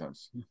 that makes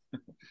sense.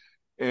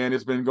 And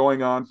it's been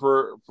going on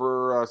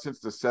for since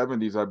the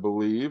 70s, I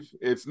believe.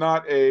 It's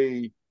not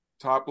a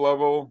top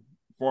level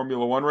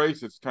Formula One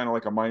race. It's kind of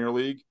like a minor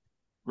league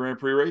Grand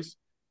Prix race,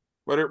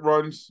 but it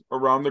runs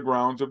around the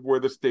grounds of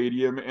where the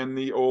stadium and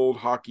the old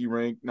hockey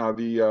rink. Now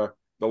the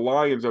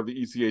Lions of the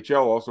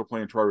ECHL also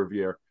play in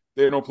Trois-Rivières.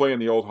 They don't play in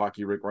the old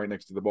hockey rink right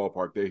next to the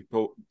ballpark. They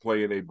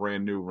play in a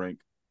brand new rink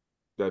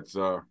that's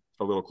a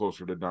little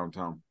closer to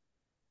downtown.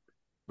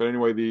 But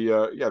anyway,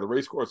 the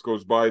race course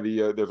goes by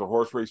there's a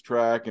horse race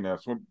track and a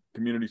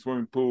community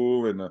swimming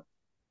pool and a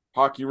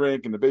hockey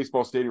rink, and the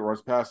baseball stadium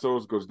runs past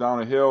those, goes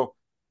down a hill,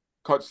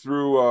 cuts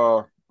through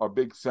a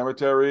big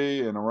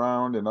cemetery and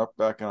around and up,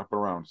 back and up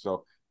and around.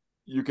 So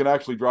you can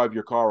actually drive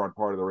your car on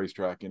part of the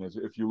racetrack, and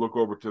if you look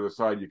over to the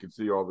side, you can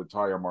see all the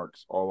tire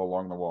marks all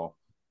along the wall.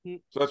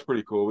 So that's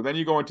pretty cool. But then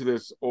you go into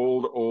this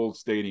old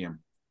stadium,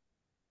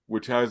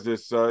 which has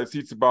this, it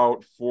seats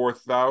about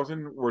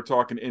 4,000. We're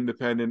talking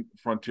independent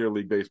Frontier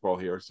League baseball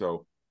here.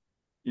 So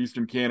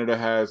Eastern Canada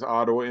has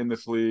Ottawa in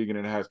this league, and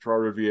it has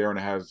Trois-Rivières, and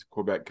it has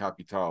Quebec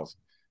Capitals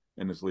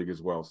in this league as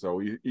well.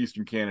 So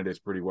Eastern Canada is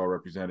pretty well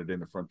represented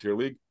in the Frontier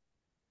League.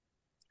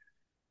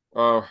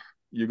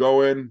 You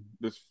go in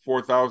this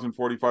 4,000,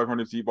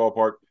 4,500 seat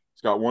ballpark.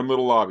 It's got one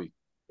little lobby.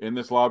 In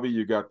this lobby,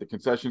 you got the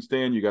concession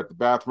stand, you got the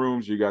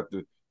bathrooms, you got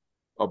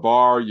a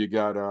bar, you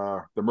got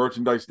the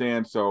merchandise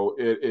stand. So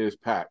it is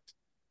packed,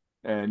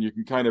 and you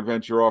can kind of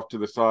venture off to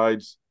the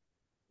sides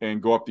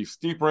and go up these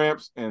steep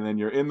ramps, and then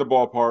you're in the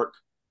ballpark.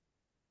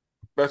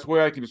 Best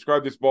way I can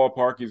describe this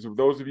ballpark is, for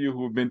those of you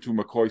who have been to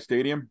McCoy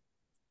Stadium,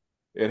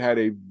 it had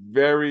a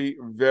very,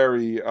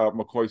 very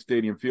McCoy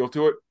Stadium feel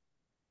to it,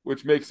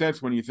 which makes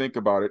sense when you think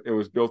about it. It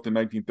was built in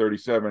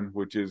 1937,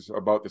 which is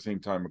about the same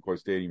time McCoy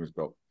Stadium was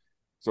built.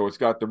 So it's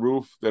got the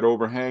roof that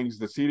overhangs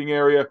the seating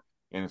area,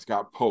 and it's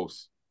got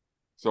posts.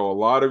 So a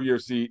lot of your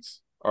seats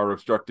are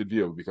obstructed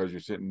view because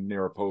you're sitting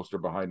near a post or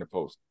behind a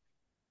post.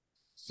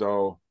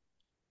 So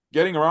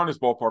getting around this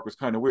ballpark was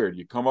kind of weird.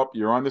 You come up,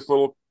 you're on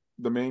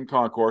the main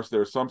concourse.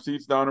 There's some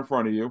seats down in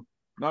front of you,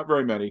 not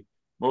very many.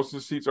 Most of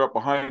the seats are up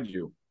behind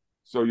you.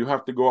 So you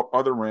have to go up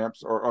other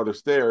ramps or other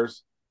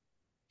stairs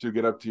to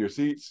get up to your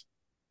seats.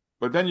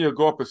 But then you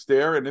go up a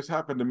stair, and this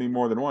happened to me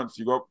more than once.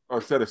 You go up a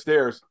set of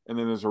stairs, and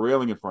then there's a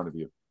railing in front of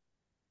you.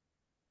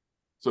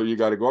 So you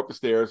got to go up the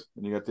stairs,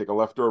 and you got to take a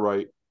left or a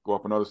right, go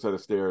up another set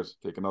of stairs,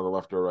 take another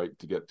left or right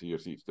to get to your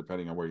seats,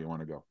 depending on where you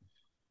want to go.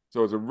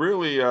 So it's a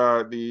really,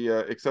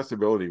 the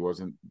accessibility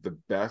wasn't the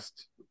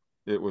best.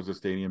 It was a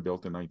stadium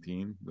built in the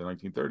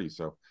 1930s,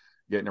 so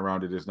getting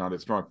around it is not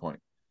its strong point.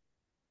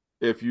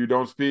 If you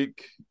don't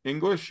speak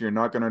English, you're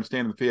not going to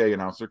understand the PA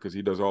announcer because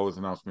he does all his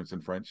announcements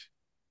in French.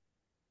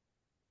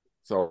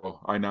 So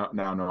I now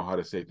know how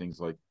to say things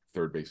like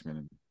third baseman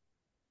and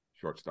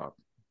shortstop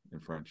in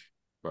French,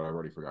 but I've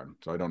already forgotten,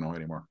 so I don't know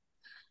anymore.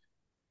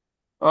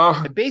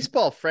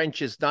 Baseball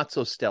French is not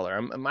so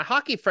stellar. My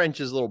hockey French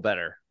is a little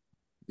better.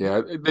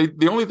 Yeah,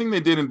 the only thing they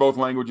did in both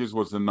languages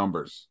was the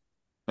numbers,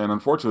 and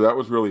unfortunately, that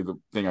was really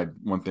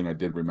one thing I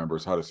did remember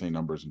is how to say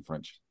numbers in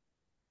French.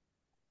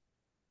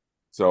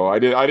 So I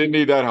didn't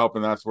need that help,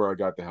 and that's where I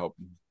got the help.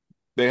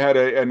 They had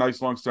a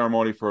nice long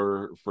ceremony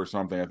for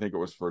something. I think it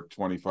was for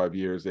 25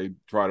 years. They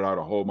trotted out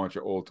a whole bunch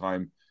of old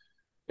time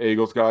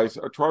Eagles guys.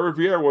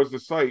 Trois-Rivières was the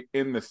site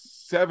in the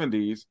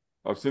 70s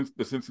of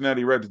the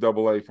Cincinnati Reds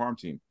AA farm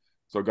team.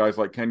 So guys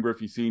like Ken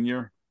Griffey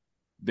Sr.,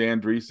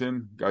 Dan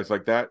Dreesen, guys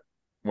like that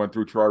went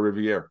through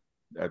Trois-Rivières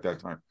at that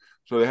time.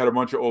 So they had a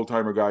bunch of old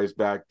timer guys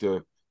back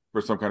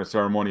for some kind of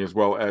ceremony, as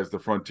well as the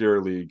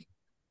Frontier League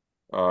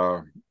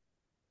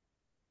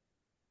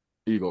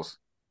Eagles.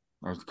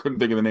 I couldn't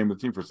think of the name of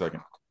the team for a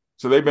second.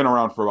 So they've been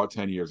around for about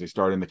 10 years. They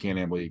started in the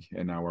Can-Am League,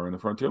 and now we're in the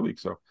Frontier League.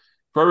 So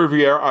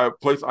Trois-Rivières, a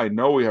place I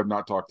know we have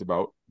not talked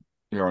about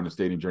here on the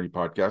Stadium Journey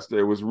podcast.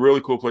 It was a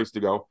really cool place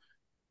to go.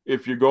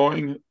 If you're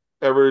deciding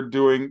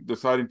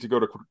to go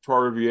to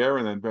Trois-Rivières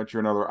and then venture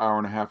another hour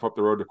and a half up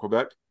the road to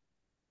Quebec,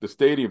 the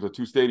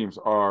two stadiums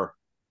are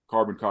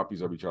carbon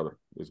copies of each other,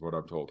 is what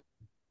I'm told.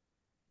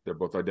 They're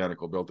both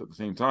identical, built at the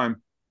same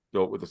time,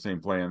 built with the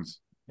same plans,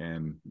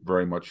 and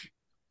very much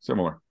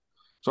similar.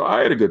 So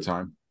I had a good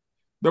time.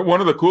 One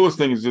of the coolest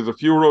things is a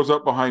few rows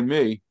up behind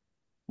me,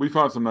 we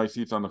found some nice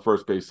seats on the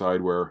first base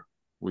side where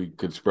we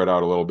could spread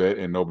out a little bit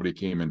and nobody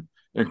came and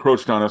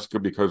encroached on us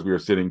because we were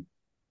sitting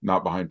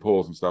not behind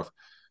poles and stuff.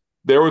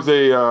 There was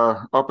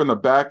up in the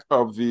back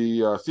of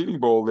the seating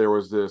bowl, there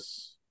was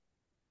this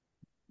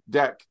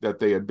deck that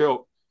they had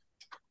built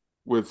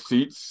with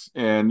seats,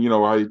 and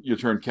you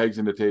turn kegs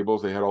into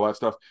tables. They had all that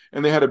stuff,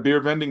 and they had a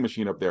beer vending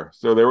machine up there.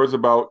 So there was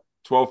about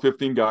 12,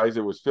 15 guys.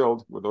 It was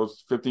filled with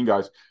those 15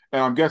 guys,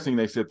 and I'm guessing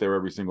they sit there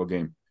every single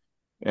game,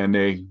 and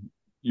they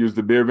use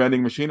the beer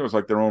vending machine. It was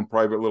like their own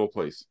private little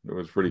place. It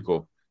was pretty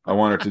cool. I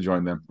wanted to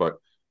join them, but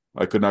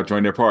I could not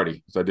join their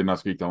party because I did not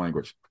speak the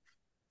language.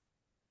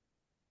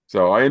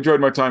 So I enjoyed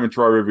my time in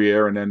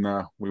Trois-Rivières, and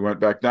then we went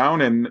back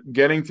down. And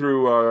getting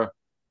through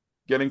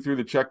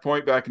the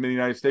checkpoint back into the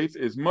United States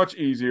is much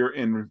easier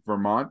in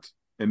Vermont,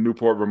 in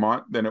Newport,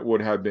 Vermont, than it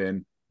would have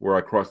been where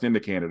I crossed into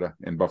Canada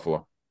in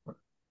Buffalo.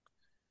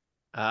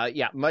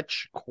 Yeah,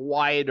 much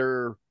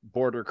quieter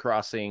border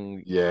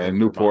crossing. Yeah, in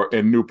Newport,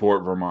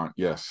 Vermont.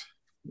 Yes,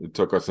 it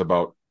took us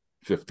about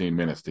 15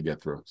 minutes to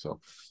get through. So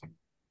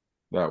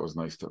that was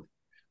nice too.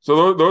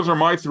 So those are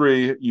my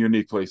 3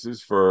 unique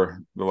places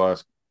for the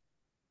last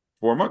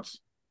 4 months.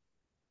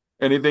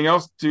 Anything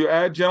else to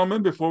add,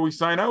 gentlemen, before we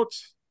sign out?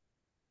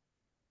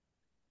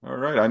 All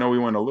right. I know we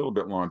went a little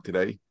bit long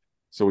today,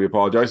 so we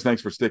apologize.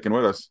 Thanks for sticking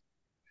with us.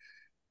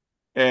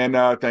 And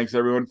thanks,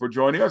 everyone, for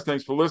joining us.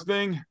 Thanks for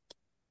listening.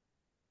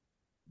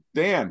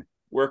 Dan,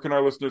 where can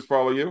our listeners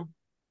follow you?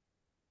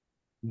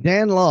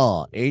 Dan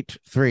Law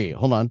 83.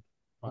 Hold on.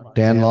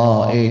 Dan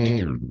Law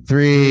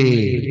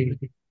 83.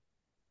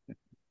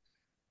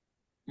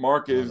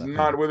 Mark is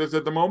not with us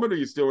at the moment.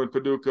 He's still in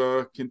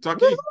Paducah,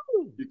 Kentucky.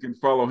 Woo-hoo! You can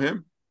follow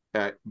him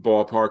at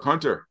Ballpark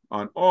Hunter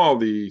on all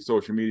the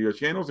social media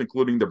channels,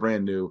 including the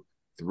brand new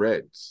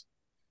Threads.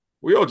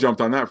 We all jumped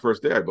on that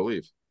first day, I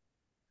believe.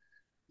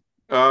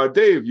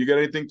 Dave, you got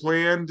anything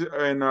planned?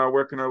 And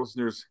where can our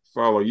listeners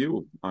follow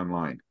you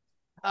online?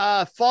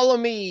 Follow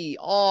me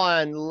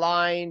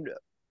online,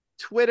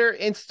 Twitter,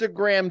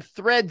 Instagram,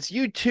 Threads,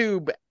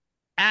 YouTube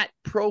at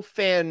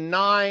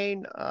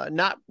Profan9.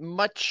 Not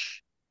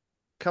much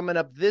coming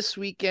up this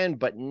weekend,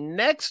 but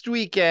next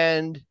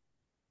weekend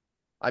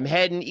I'm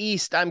heading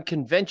east. I'm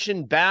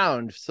convention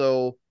bound.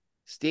 So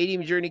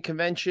Stadium Journey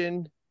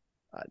Convention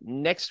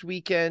next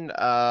weekend.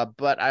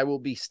 But I will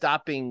be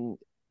stopping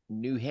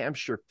New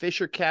Hampshire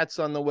Fisher Cats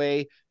on the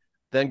way.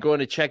 Then going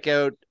to check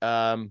out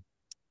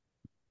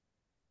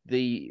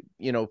the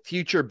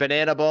future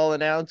Banana Ball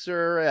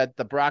announcer at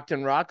the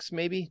Brockton Rocks.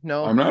 Maybe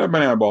no, I'm not a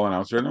Banana Ball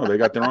announcer. No, they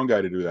got their own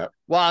guy to do that.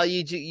 Well,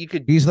 you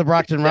could. He's the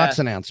Brockton Rocks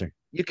announcer.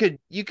 You could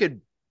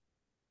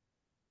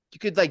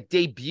like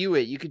debut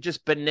it. You could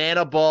just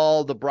Banana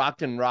Ball the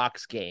Brockton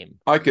Rocks game.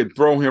 I could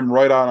throw him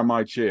right out of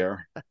my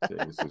chair.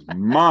 This is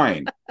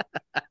mine.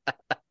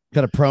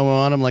 Got a promo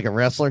on him like a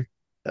wrestler.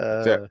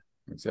 That's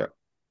it.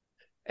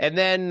 And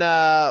then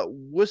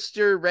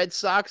Worcester Red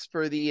Sox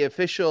for the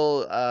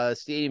official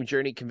Stadium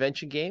Journey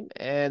convention game.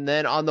 And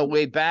then on the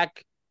way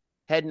back,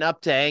 heading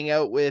up to hang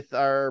out with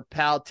our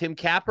pal Tim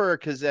Capper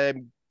because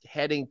I'm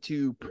heading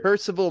to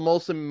Percival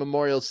Molson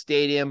Memorial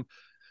Stadium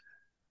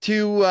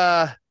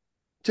to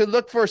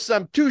look for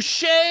some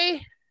touche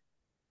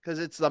because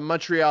it's the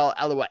Montreal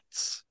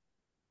Alouettes.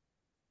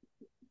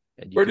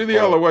 Where do the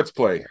Alouettes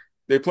play?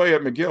 They play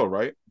at McGill,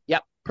 right?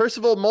 Yep.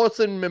 Percival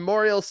Molson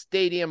Memorial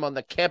Stadium on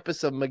the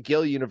campus of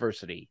McGill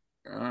University.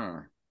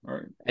 All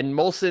right. And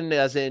Molson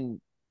as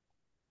in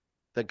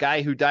the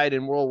guy who died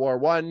in World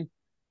War I,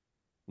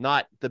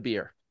 not the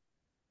beer.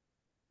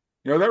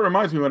 That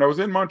reminds me, when I was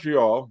in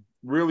Montreal,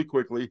 really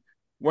quickly,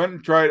 went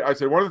and tried. I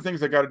said, one of the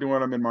things I got to do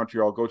when I'm in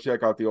Montreal, go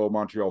check out the old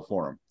Montreal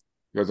Forum.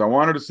 Because I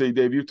wanted to see,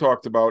 Dave, you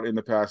talked about in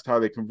the past how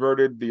they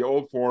converted the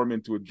old Forum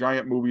into a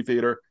giant movie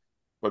theater,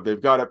 but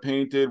they've got it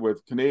painted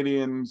with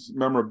Canadians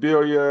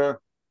memorabilia,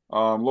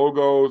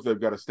 logos.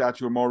 They've got a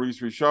statue of Maurice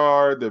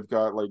Richard. They've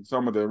got like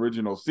some of the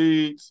original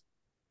seats.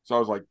 So I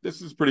was like, this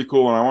is pretty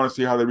cool, and I want to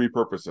see how they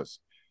repurpose this.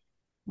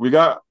 We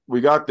got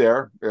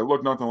there. It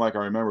looked nothing like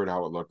I remembered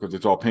how it looked because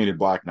it's all painted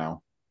black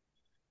now.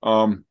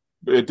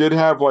 It did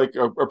have like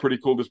a pretty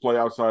cool display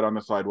outside on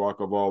the sidewalk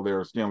of all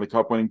their Stanley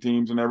Cup winning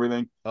teams and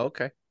everything.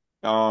 Okay.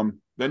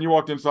 Then you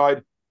walked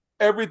inside.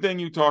 Everything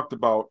you talked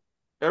about,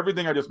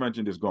 everything I just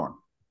mentioned is gone.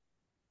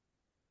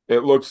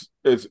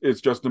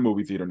 It's just a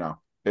movie theater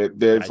now.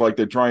 It's like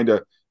they're trying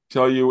to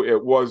tell you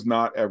it was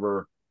not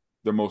ever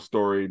the most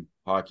storied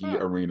hockey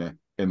arena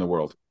in the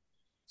world.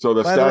 So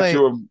the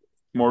statue of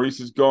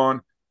Maurice is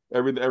gone.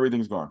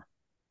 Everything's gone.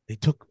 They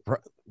took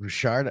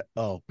Richard.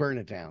 Oh, burn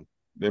it down.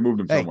 They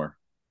moved him somewhere.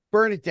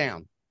 Burn it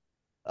down.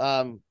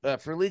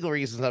 For legal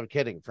reasons, I'm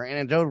kidding. For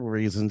anecdotal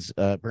reasons,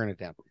 burn it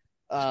down.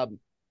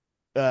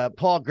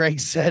 Paul Gregg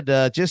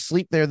said, just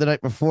sleep there the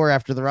night before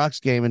after the Rocks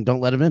game and don't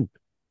let him in.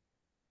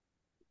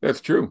 That's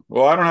true.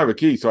 Well, I don't have a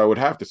key, so I would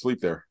have to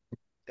sleep there.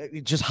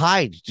 Just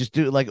hide. Just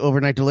do like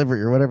overnight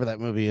delivery or whatever that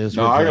movie is.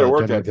 No, with, I got to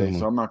work Jennifer that day, Gilmore.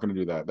 so I'm not going to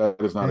do that. That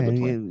is not a good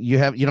plan.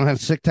 You don't have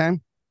sick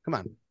time? Come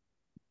on.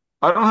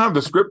 I don't have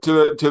the script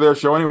to their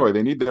show anyway.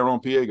 They need their own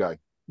PA guy.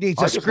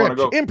 Needs I a just wanna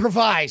script. go-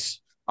 Improvise.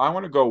 I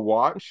want to go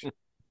watch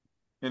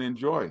and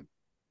enjoy.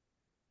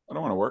 I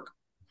don't want to work.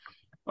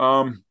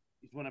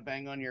 You want to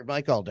bang on your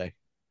mic all day.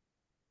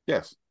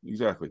 Yes,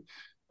 exactly.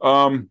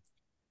 For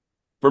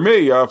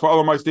me,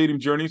 follow my Stadium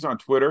Journeys on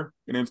Twitter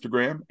and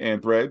Instagram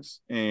and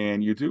Threads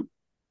and YouTube.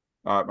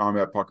 I'm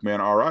at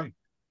PuckmanRI.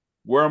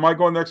 Where am I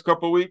going next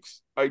couple of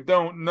weeks? I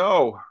don't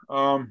know.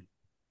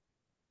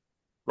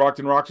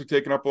 Rockton Rocks are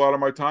taking up a lot of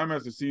my time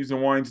as the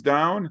season winds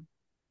down.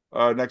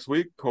 Next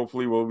week,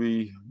 hopefully, we'll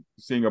be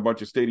seeing a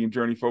bunch of Stadium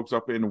Journey folks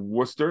up in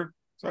Worcester.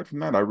 Aside from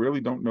that, I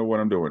really don't know what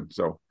I'm doing.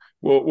 So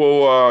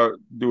we'll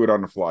do it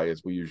on the fly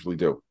as we usually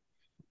do.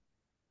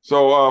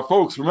 So,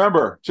 folks,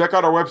 remember, check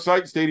out our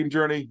website,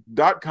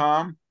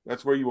 stadiumjourney.com.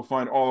 That's where you will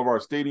find all of our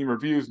stadium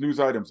reviews, news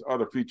items,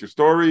 other feature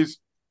stories.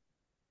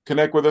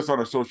 Connect with us on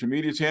our social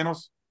media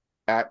channels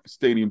at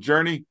Stadium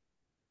Journey.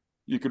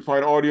 You can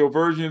find audio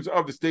versions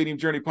of the Stadium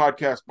Journey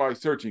podcast by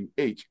searching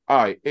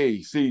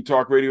HIAC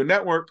Talk Radio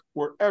Network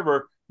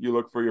wherever you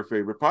look for your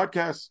favorite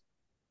podcasts.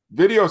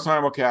 Video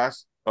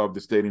simulcasts of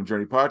the Stadium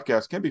Journey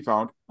podcast can be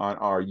found on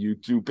our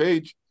YouTube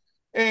page.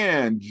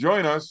 And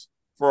join us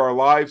for our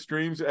live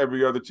streams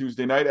every other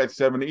Tuesday night at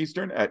 7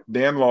 Eastern at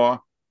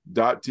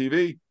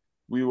danlaw.tv.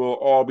 We will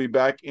all be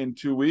back in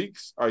 2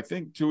 weeks. I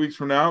think 2 weeks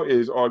from now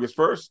is August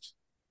 1st.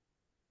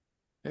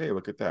 Hey,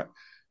 look at that.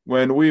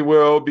 When we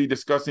will be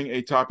discussing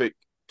a topic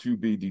to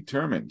be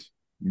determined.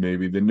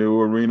 Maybe the new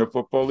Arena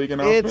Football League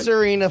announcement. It's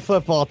Arena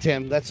Football,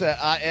 Tim. That's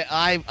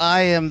I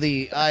am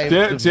the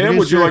Tim,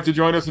 would you like to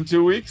join us in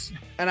 2 weeks?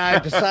 And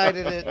I've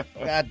decided it.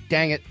 God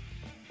dang it.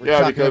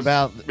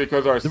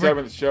 Because our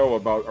seventh show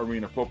about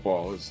Arena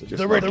Football is just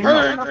the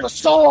return of the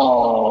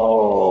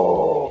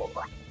soul.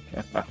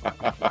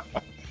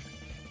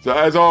 So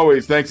as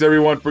always, thanks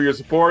everyone for your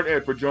support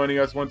and for joining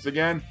us once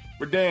again.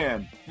 For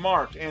Dan,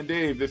 Mark, and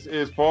Dave, this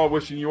is Paul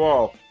wishing you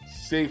all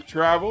safe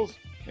travels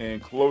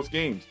and close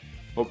games.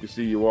 Hope to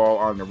see you all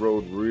on the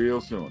road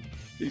real soon.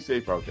 Be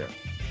safe out there.